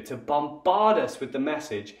each year to bombard us with the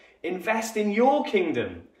message, invest in your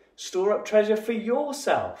kingdom, store up treasure for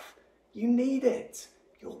yourself. You need it,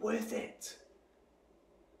 you're worth it.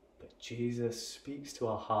 But Jesus speaks to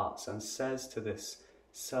our hearts and says to this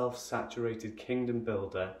self-saturated kingdom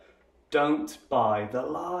builder, don't buy the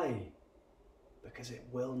lie, because it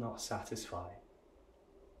will not satisfy.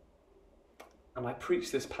 And I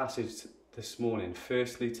preach this passage this morning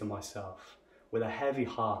firstly to myself with a heavy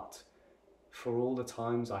heart for all the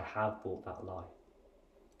times I have bought that lie.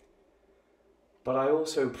 But I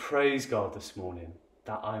also praise God this morning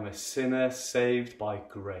that I'm a sinner saved by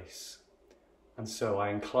grace. And so I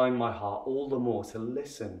incline my heart all the more to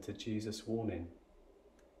listen to Jesus' warning.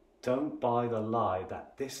 Don't buy the lie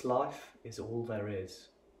that this life is all there is.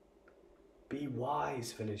 Be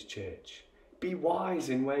wise, Village Church. Be wise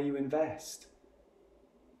in where you invest.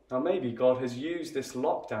 Now maybe God has used this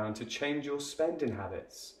lockdown to change your spending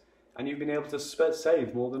habits and you've been able to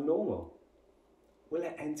save more than normal. Will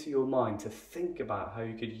it enter your mind to think about how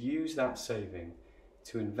you could use that saving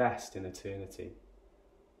to invest in eternity?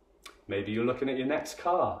 Maybe you're looking at your next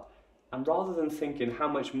car, and rather than thinking how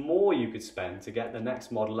much more you could spend to get the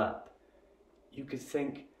next model up, you could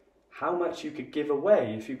think how much you could give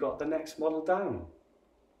away if you got the next model down.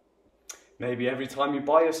 Maybe every time you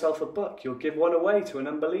buy yourself a book, you'll give one away to an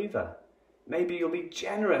unbeliever. Maybe you'll be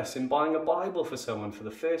generous in buying a Bible for someone for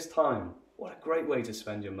the first time. What a great way to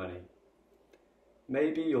spend your money.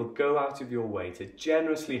 Maybe you'll go out of your way to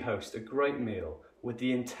generously host a great meal with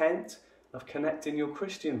the intent of connecting your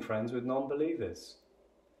Christian friends with non-believers.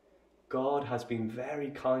 God has been very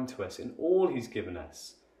kind to us in all he's given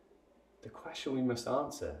us. The question we must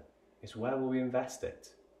answer is, where will we invest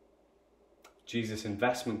it? Jesus'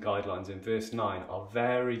 investment guidelines in verse 9 are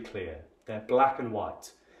very clear. They're black and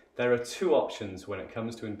white. There are two options when it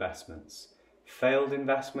comes to investments: failed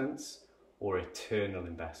investments or eternal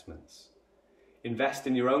investments. Invest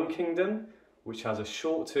in your own kingdom, which has a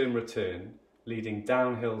short-term return leading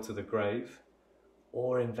downhill to the grave,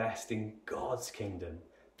 or invest in God's kingdom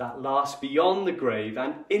that lasts beyond the grave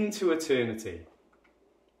and into eternity.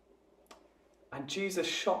 And Jesus'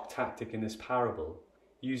 shock tactic in this parable,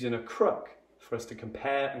 using a crook for us to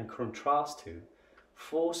compare and contrast to,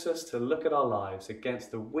 force us to look at our lives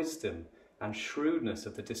against the wisdom and shrewdness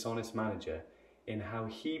of the dishonest manager in how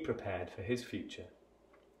he prepared for his future.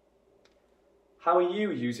 How are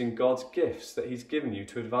you using God's gifts that he's given you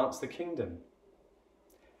to advance the kingdom?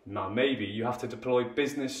 Now maybe you have to deploy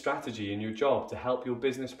business strategy in your job to help your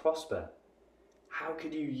business prosper. How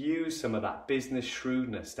could you use some of that business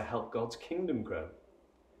shrewdness to help God's kingdom grow?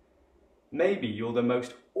 Maybe you're the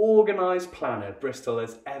most organised planner Bristol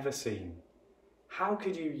has ever seen. How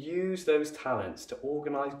could you use those talents to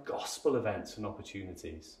organise gospel events and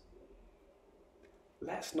opportunities?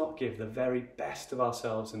 Let's not give the very best of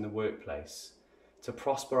ourselves in the workplace to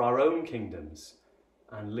prosper our own kingdoms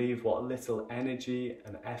and leave what little energy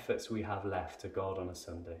and efforts we have left to God on a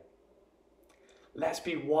Sunday. Let's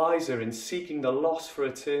be wiser in seeking the lost for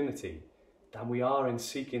eternity than we are in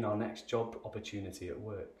seeking our next job opportunity at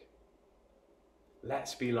work.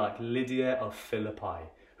 Let's be like Lydia of Philippi,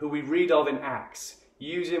 who we read of in Acts,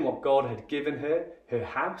 using what God had given her, her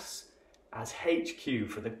house, as HQ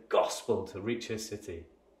for the gospel to reach her city.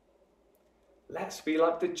 Let's be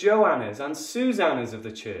like the Joannas and Susannas of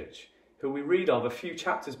the church, who we read of a few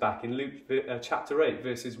chapters back in Luke chapter 8,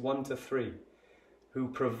 verses 1 to 3, who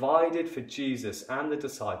provided for Jesus and the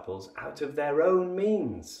disciples out of their own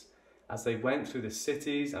means as they went through the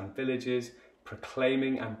cities and villages,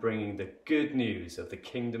 proclaiming and bringing the good news of the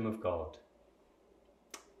kingdom of God.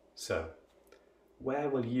 So, where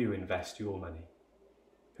will you invest your money?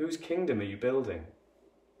 Whose kingdom are you building?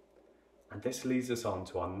 And this leads us on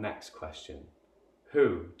to our next question.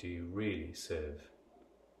 Who do you really serve?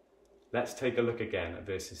 Let's take a look again at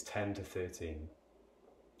verses 10 to 13.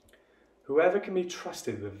 Whoever can be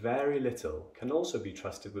trusted with very little can also be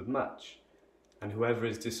trusted with much, and whoever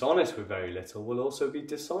is dishonest with very little will also be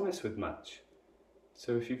dishonest with much.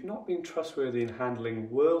 So if you've not been trustworthy in handling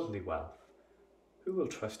worldly wealth, who will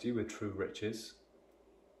trust you with true riches?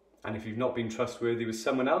 And if you've not been trustworthy with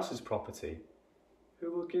someone else's property,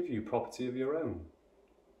 who will give you property of your own?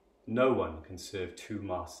 No one can serve two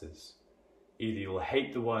masters. Either you'll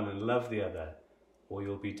hate the one and love the other, or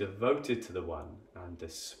you'll be devoted to the one and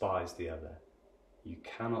despise the other. You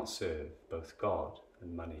cannot serve both God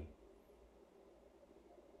and money.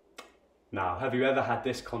 Now, have you ever had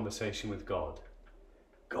this conversation with God?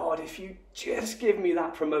 God, if you just give me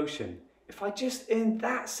that promotion, if I just earn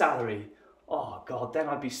that salary, oh God, then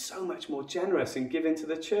I'd be so much more generous in giving to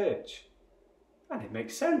the church. And it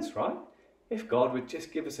makes sense, right? If God would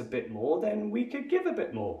just give us a bit more, then we could give a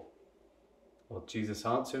bit more. Well, Jesus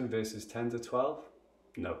answered in verses 10 to 12,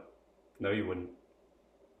 no, you wouldn't.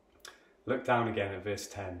 Look down again at verse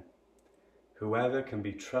 10. Whoever can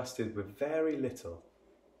be trusted with very little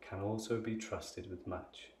can also be trusted with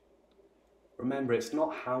much. Remember, it's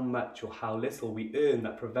not how much or how little we earn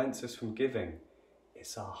that prevents us from giving.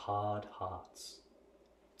 It's our hard hearts.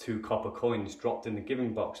 2 copper coins dropped in the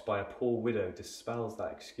giving box by a poor widow dispels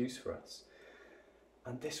that excuse for us.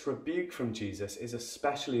 And this rebuke from Jesus is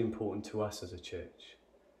especially important to us as a church.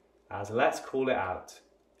 As let's call it out,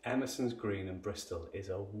 Emerson's Green in Bristol is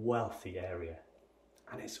a wealthy area.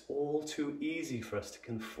 And it's all too easy for us to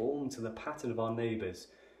conform to the pattern of our neighbours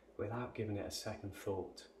without giving it a second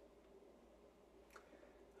thought.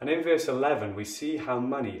 And in verse 11, we see how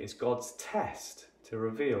money is God's test to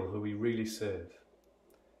reveal who we really serve.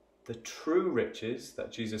 The true riches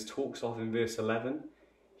that Jesus talks of in verse 11,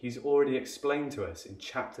 he's already explained to us in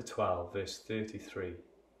chapter 12, verse 33.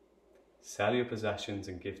 Sell your possessions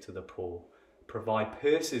and give to the poor. Provide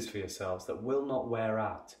purses for yourselves that will not wear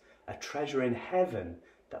out, a treasure in heaven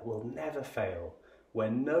that will never fail,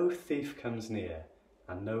 where no thief comes near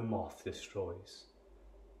and no moth destroys.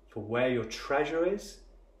 For where your treasure is,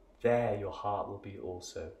 there your heart will be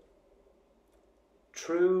also.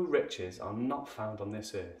 True riches are not found on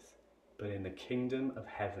this earth, but in the kingdom of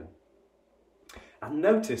heaven. And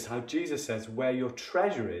notice how Jesus says, where your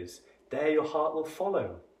treasure is, there your heart will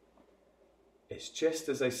follow. It's just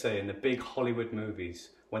as they say in the big Hollywood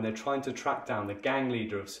movies, when they're trying to track down the gang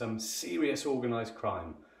leader of some serious organised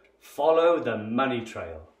crime. Follow the money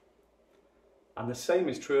trail. And the same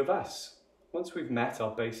is true of us. Once we've met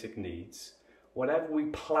our basic needs, whatever we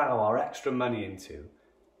plough our extra money into,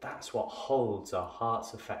 that's what holds our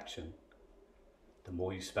heart's affection. The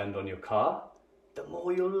more you spend on your car, the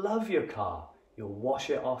more you'll love your car. You'll wash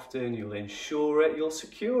it often, you'll insure it, you'll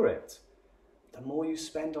secure it. The more you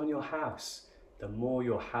spend on your house, the more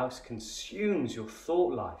your house consumes your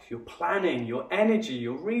thought life, your planning, your energy,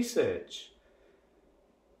 your research.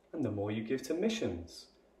 And the more you give to missions,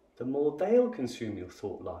 the more they'll consume your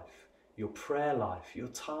thought life, your prayer life, your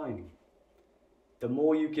time. The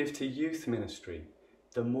more you give to youth ministry,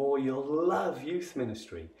 the more you'll love youth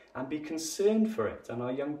ministry and be concerned for it and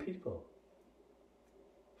our young people.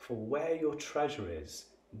 For where your treasure is,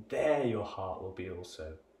 there your heart will be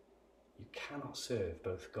also. You cannot serve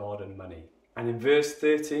both God and money. And in verse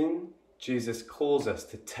 13, Jesus calls us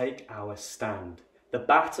to take our stand. The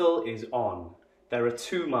battle is on. There are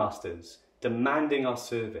two masters demanding our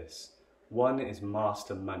service. One is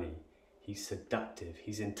Master Money. He's seductive,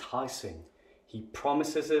 he's enticing. He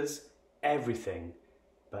promises us everything,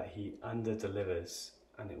 but he underdelivers,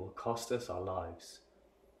 and it will cost us our lives.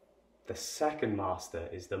 The second master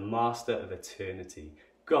is the master of eternity,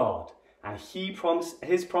 God, and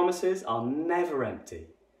his promises are never empty.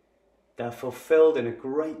 They're fulfilled in a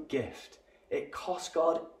great gift. It cost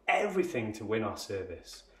God everything to win our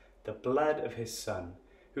service, the blood of his Son,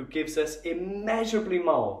 who gives us immeasurably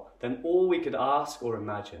more than all we could ask or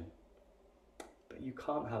imagine. But you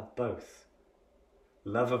can't have both.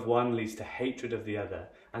 Love of one leads to hatred of the other,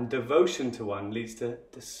 and devotion to one leads to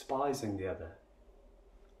despising the other.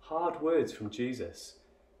 Hard words from Jesus,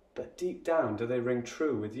 but deep down, do they ring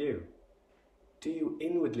true with you? Do you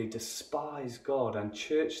inwardly despise God and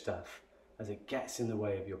church stuff as it gets in the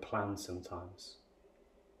way of your plans sometimes?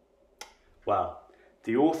 Well,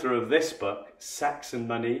 the author of this book, Sex and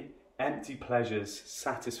Money, Empty Pleasures,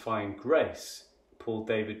 Satisfying Grace, Paul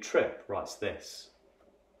David Tripp, writes this: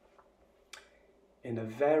 in a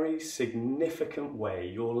very significant way,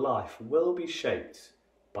 your life will be shaped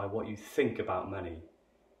by what you think about money,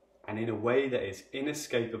 and in a way that is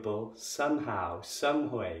inescapable, somehow,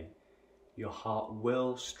 some way, your heart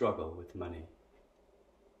will struggle with money.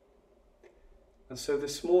 And so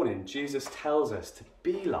this morning, Jesus tells us to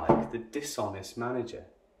be like the dishonest manager.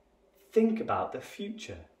 Think about the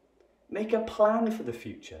future. Make a plan for the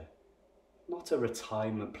future. Not a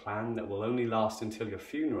retirement plan that will only last until your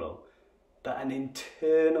funeral, but an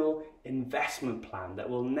internal investment plan that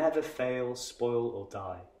will never fail, spoil, or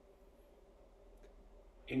die.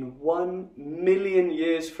 In 1,000,000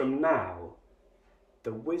 years from now,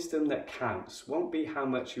 the wisdom that counts won't be how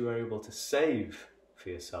much you are able to save for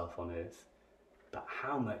yourself on earth, but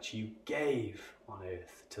how much you gave on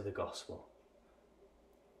earth to the gospel.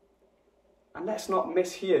 And let's not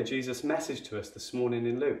mishear Jesus' message to us this morning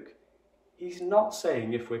in Luke. He's not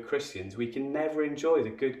saying if we're Christians we can never enjoy the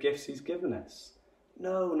good gifts he's given us.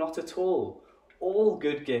 No, not at all. All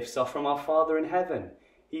good gifts are from our Father in heaven.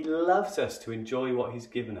 He loves us to enjoy what he's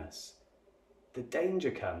given us. The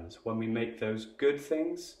danger comes when we make those good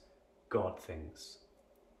things God things,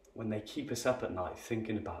 when they keep us up at night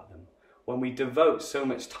thinking about them, when we devote so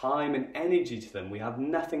much time and energy to them we have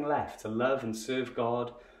nothing left to love and serve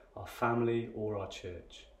God, our family, or our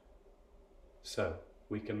church. So,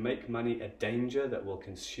 we can make money a danger that will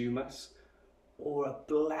consume us, or a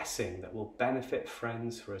blessing that will benefit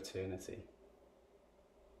friends for eternity.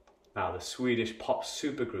 Now, the Swedish pop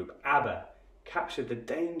supergroup ABBA captured the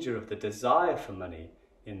danger of the desire for money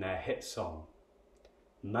in their hit song.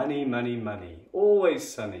 Money, money, money, always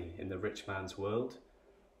sunny in the rich man's world.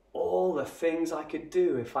 All the things I could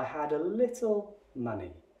do if I had a little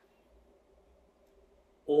money.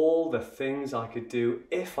 All the things I could do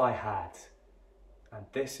if I had. And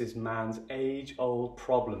this is man's age-old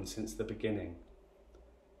problem since the beginning.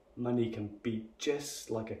 Money can be just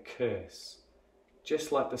like a curse,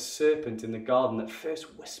 just like the serpent in the garden that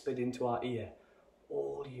first whispered into our ear,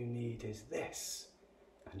 all you need is this,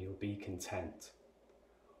 and you'll be content.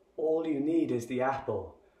 All you need is the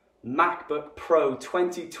Apple MacBook Pro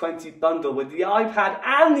 2020 bundle with the iPad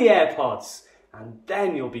and the AirPods, and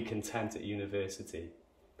then you'll be content at university.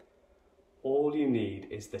 All you need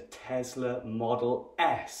is the Tesla Model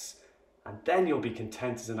S, and then you'll be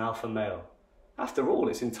content as an alpha male. After all,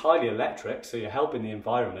 it's entirely electric, so you're helping the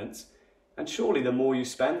environment, and surely the more you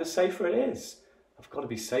spend, the safer it is. I've got to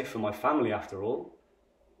be safe for my family after all.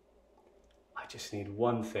 I just need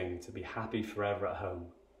one thing to be happy forever at home.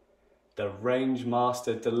 The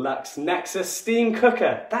Rangemaster Deluxe Nexus steam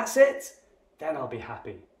cooker, that's it. Then I'll be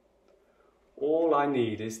happy. All I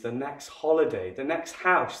need is the next holiday, the next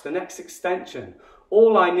house, the next extension.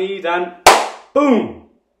 All I need, and boom!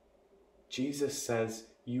 Jesus says,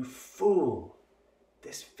 you fool,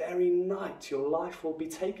 this very night your life will be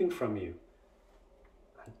taken from you.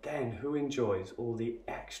 And then who enjoys all the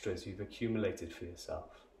extras you've accumulated for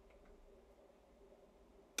yourself?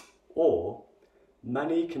 Or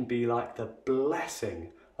money can be like the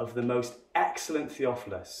blessing of the most excellent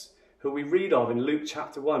Theophilus, who we read of in Luke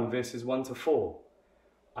chapter 1, verses 1 to 4.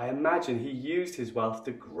 I imagine he used his wealth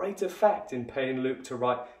to great effect in paying Luke to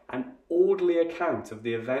write an orderly account of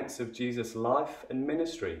the events of Jesus' life and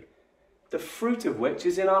ministry. the fruit of which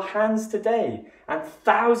is in our hands today, and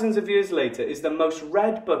thousands of years later is the most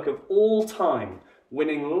read book of all time,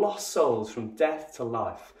 winning lost souls from death to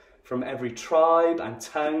life, from every tribe and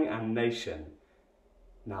tongue and nation.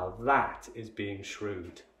 Now that is being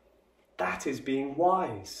shrewd. That is being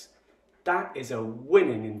wise. That is a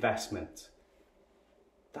winning investment.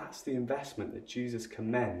 That's the investment that Jesus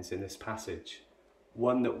commends in this passage,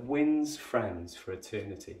 one that wins friends for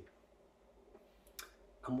eternity.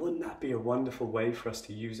 And wouldn't that be a wonderful way for us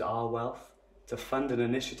to use our wealth to fund an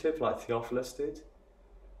initiative like Theophilus did?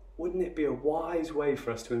 Wouldn't it be a wise way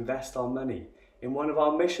for us to invest our money in one of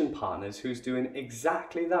our mission partners who's doing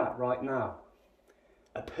exactly that right now?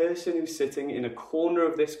 A person who's sitting in a corner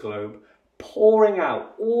of this globe, pouring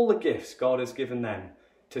out all the gifts God has given them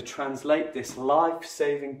to translate this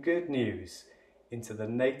life-saving good news into the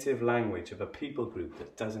native language of a people group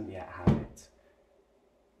that doesn't yet have it.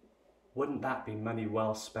 Wouldn't that be money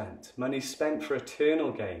well spent? Money spent for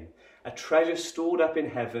eternal gain, a treasure stored up in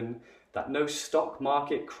heaven that no stock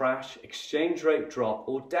market crash, exchange rate drop,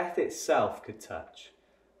 or death itself could touch.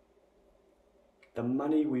 The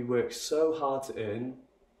money we work so hard to earn,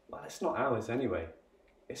 well, it's not ours anyway.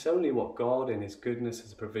 It's only what God in his goodness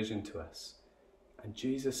has provisioned to us. And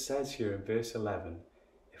Jesus says here in verse 11,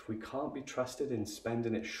 if we can't be trusted in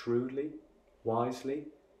spending it shrewdly, wisely,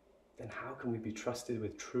 then how can we be trusted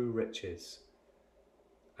with true riches?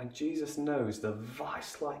 And Jesus knows the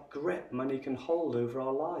vice-like grip money can hold over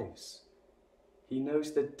our lives. He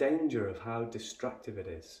knows the danger of how destructive it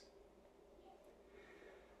is.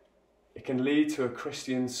 It can lead to a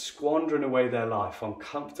Christian squandering away their life on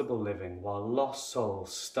comfortable living while lost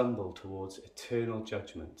souls stumble towards eternal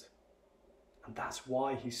judgment. And that's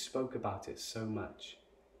why he spoke about it so much.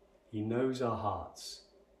 He knows our hearts.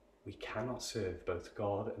 We cannot serve both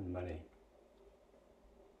God and money.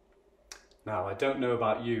 Now, I don't know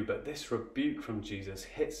about you, but this rebuke from Jesus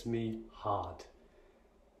hits me hard.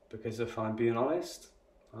 Because if I'm being honest,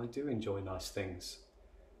 I do enjoy nice things.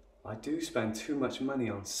 I do spend too much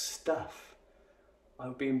money on stuff. I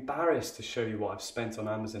would be embarrassed to show you what I've spent on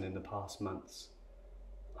Amazon in the past months.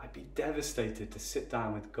 I'd be devastated to sit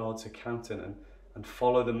down with God's accountant and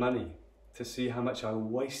follow the money, to see how much I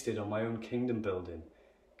wasted on my own kingdom building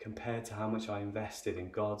compared to how much I invested in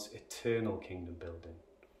God's eternal kingdom building.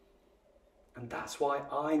 And that's why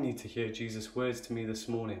I need to hear Jesus' words to me this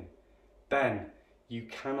morning. Ben, you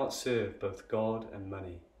cannot serve both God and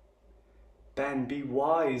money. Ben, be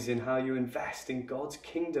wise in how you invest in God's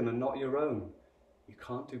kingdom and not your own. You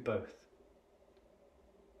can't do both.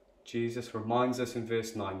 Jesus reminds us in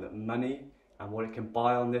verse 9 that money and what it can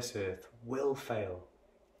buy on this earth will fail.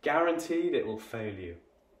 Guaranteed it will fail you.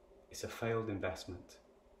 It's a failed investment.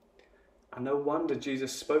 And no wonder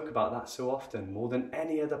Jesus spoke about that so often, more than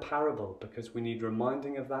any other parable, because we need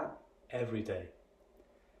reminding of that every day.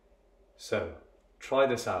 So, try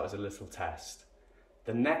this out as a little test.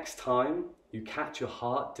 The next time you catch your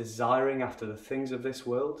heart desiring after the things of this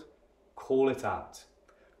world, call it out.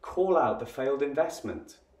 Call out the failed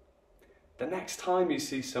investment. The next time you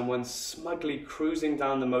see someone smugly cruising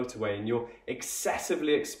down the motorway in your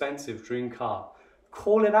excessively expensive dream car,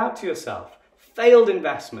 call it out to yourself. Failed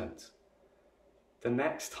investment. The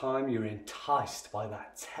next time you're enticed by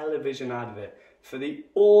that television advert for the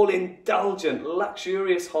all-indulgent,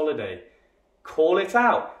 luxurious holiday, call it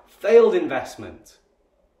out. Failed investment.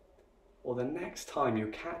 Or the next time you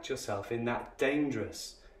catch yourself in that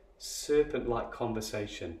dangerous, serpent-like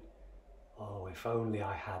conversation, oh, if only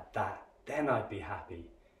I had that, then I'd be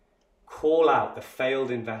happy. Call out the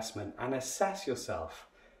failed investment and assess yourself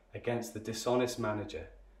against the dishonest manager.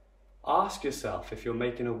 Ask yourself if you're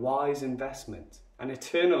making a wise investment, an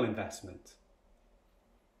eternal investment.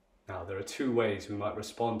 Now, there are two ways we might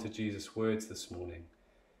respond to Jesus' words this morning.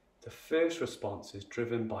 The first response is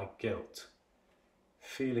driven by guilt.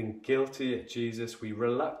 Feeling guilty at Jesus, we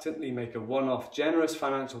reluctantly make a one-off generous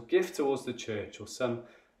financial gift towards the church or some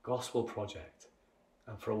gospel project.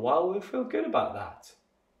 And for a while we'll feel good about that,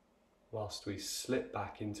 whilst we slip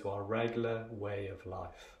back into our regular way of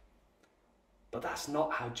life. But that's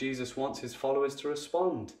not how Jesus wants his followers to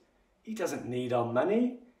respond. He doesn't need our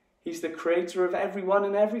money. He's the creator of everyone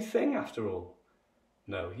and everything, after all.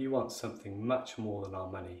 No, he wants something much more than our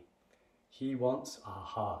money. He wants our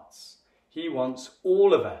hearts. He wants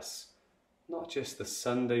all of us, not just the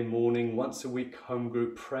Sunday morning, once a week home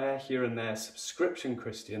group prayer here and there subscription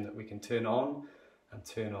Christian that we can turn on and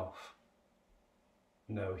turn off.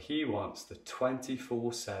 No, he wants the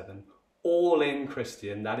 24/7 all-in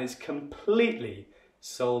Christian that is completely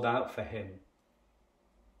sold out for him.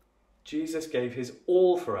 Jesus gave his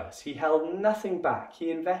all for us. He held nothing back.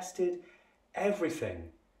 He invested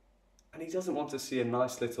everything. And he doesn't want to see a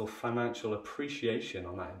nice little financial appreciation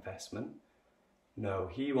on that investment. No,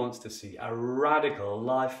 he wants to see a radical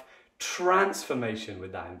life transformation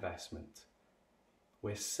with that investment.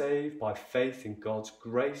 We're saved by faith in God's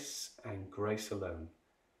grace and grace alone.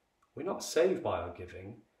 We're not saved by our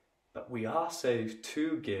giving, but we are saved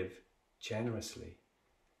to give generously.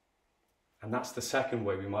 And that's the second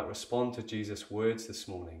way we might respond to Jesus' words this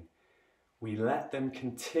morning. We let them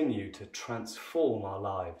continue to transform our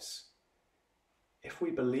lives. If we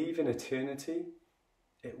believe in eternity,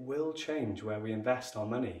 it will change where we invest our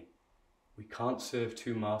money. We can't serve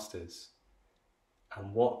two masters.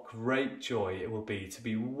 And what great joy it will be to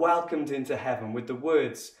be welcomed into heaven with the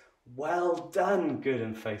words, "Well done, good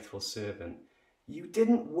and faithful servant. You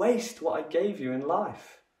didn't waste what I gave you in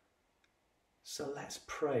life." So let's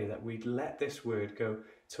pray that we'd let this word go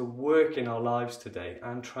to work in our lives today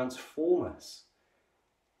and transform us.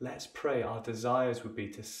 Let's pray our desires would be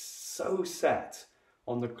to so set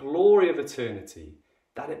on the glory of eternity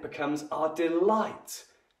that it becomes our delight,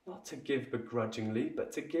 not to give begrudgingly,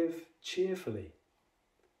 but to give cheerfully.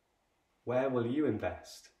 Where will you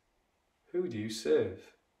invest? Who do you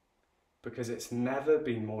serve? Because it's never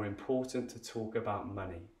been more important to talk about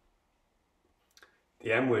money.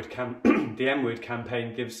 The M-Word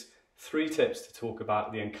campaign gives 3 tips to talk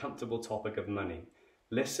about the uncomfortable topic of money.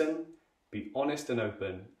 Listen, be honest and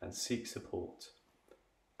open, and seek support.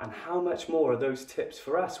 And how much more are those tips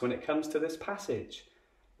for us when it comes to this passage?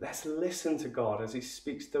 Let's listen to God as he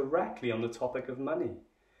speaks directly on the topic of money.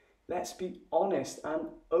 Let's be honest and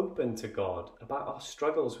open to God about our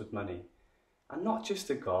struggles with money. And not just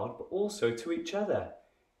to God, but also to each other,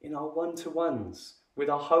 in our one-to-ones, with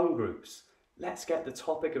our home groups. Let's get the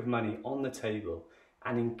topic of money on the table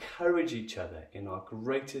and encourage each other in our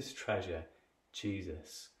greatest treasure,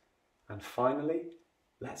 Jesus. And finally,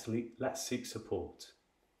 let's seek support.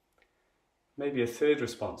 Maybe a third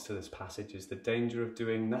response to this passage is the danger of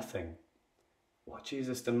doing nothing. What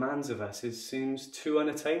Jesus demands of us seems too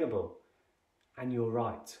unattainable. And you're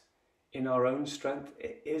right. In our own strength,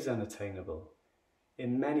 it is unattainable.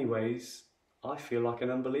 In many ways, I feel like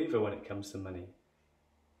an unbeliever when it comes to money.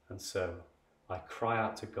 And so, I cry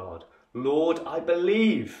out to God, "Lord, I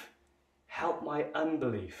believe. Help my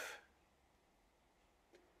unbelief."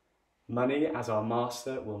 Money as our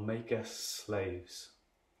master will make us slaves.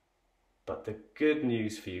 But the good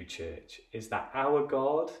news for you, church, is that our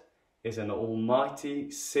God is an almighty,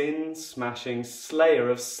 sin-smashing slayer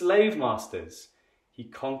of slave masters. He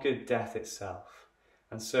conquered death itself.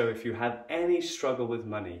 And so if you have any struggle with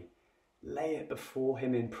money, lay it before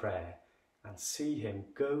him in prayer and see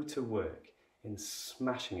him go to work in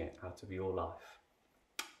smashing it out of your life.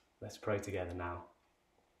 Let's pray together now.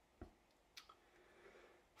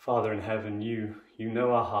 Father in heaven, you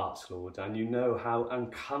know our hearts, Lord, and you know how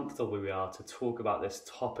uncomfortable we are to talk about this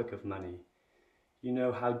topic of money. You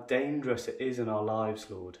know how dangerous it is in our lives,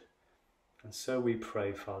 Lord. And so we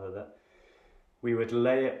pray, Father, that we would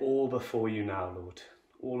lay it all before you now, Lord.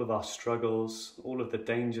 All of our struggles, all of the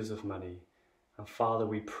dangers of money. And Father,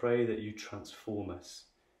 we pray that you transform us,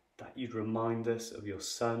 that you'd remind us of your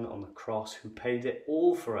Son on the cross who paid it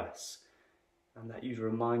all for us, and that you'd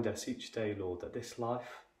remind us each day, Lord, that this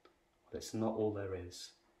life, well, it's not all there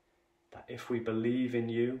is. That if we believe in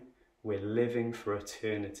you, we're living for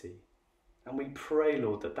eternity. And we pray,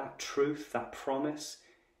 Lord, that that truth, that promise,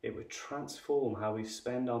 it would transform how we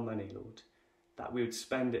spend our money, Lord. That we would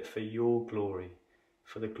spend it for your glory,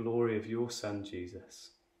 for the glory of your Son,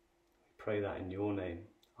 Jesus. We pray that in your name.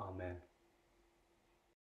 Amen.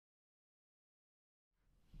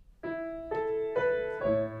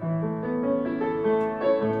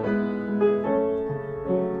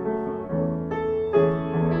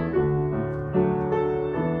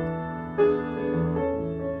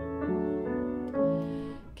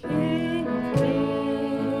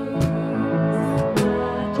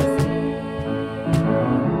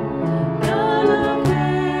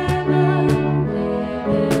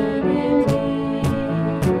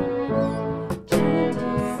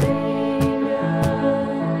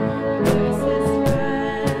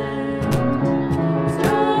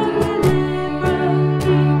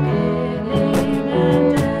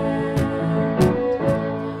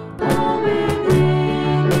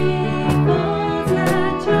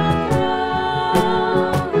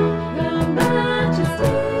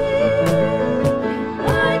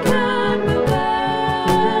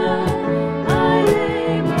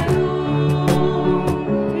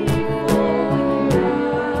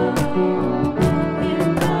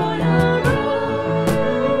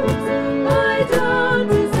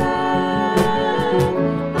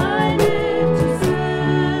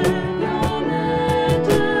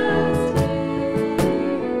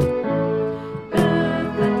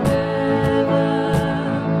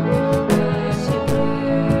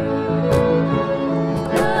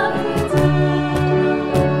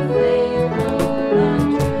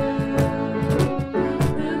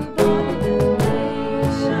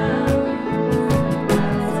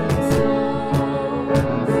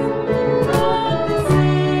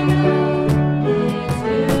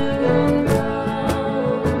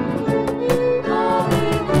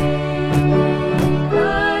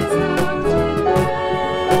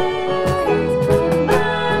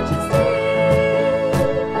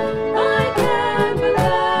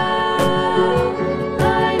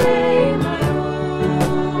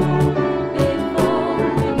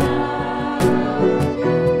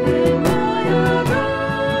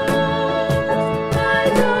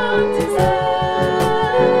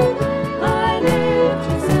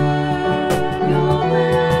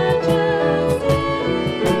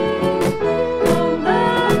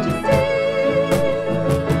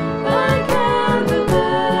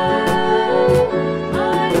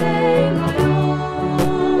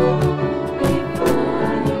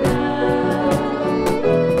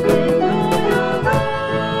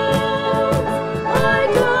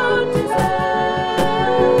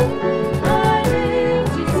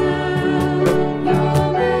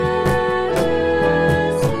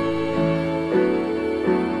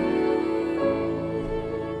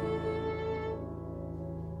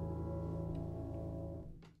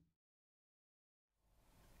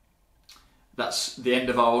 that's the end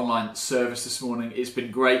of our online service this morning. It's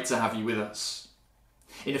been great to have you with us.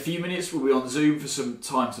 In a few minutes, we'll be on Zoom for some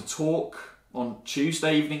time to talk. On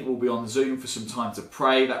Tuesday evening, we'll be on Zoom for some time to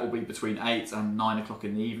pray. That will be between 8 and 9 o'clock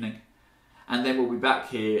in the evening. And then we'll be back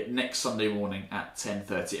here next Sunday morning at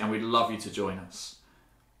 10:30, and we'd love you to join us.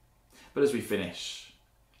 But as we finish,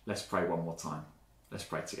 let's pray one more time. Let's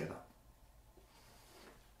pray together.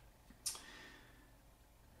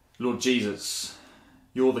 Lord Jesus,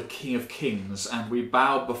 you're the King of Kings, and we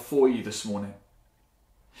bow before you this morning.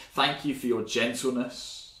 Thank you for your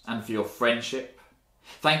gentleness and for your friendship.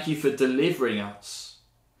 Thank you for delivering us.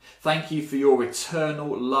 Thank you for your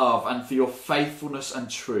eternal love and for your faithfulness and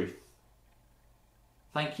truth.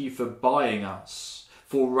 Thank you for buying us,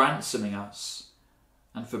 for ransoming us,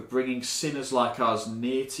 and for bringing sinners like us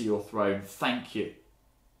near to your throne. Thank you.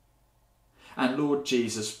 And Lord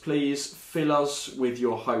Jesus, please fill us with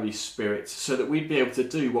your Holy Spirit so that we'd be able to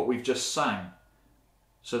do what we've just sang,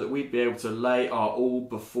 so that we'd be able to lay our all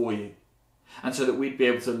before you, and so that we'd be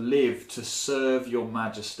able to live to serve your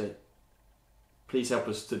majesty. Please help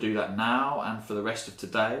us to do that now and for the rest of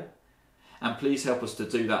today, and please help us to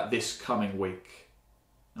do that this coming week.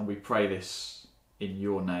 And we pray this in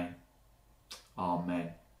your name.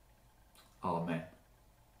 Amen. Amen.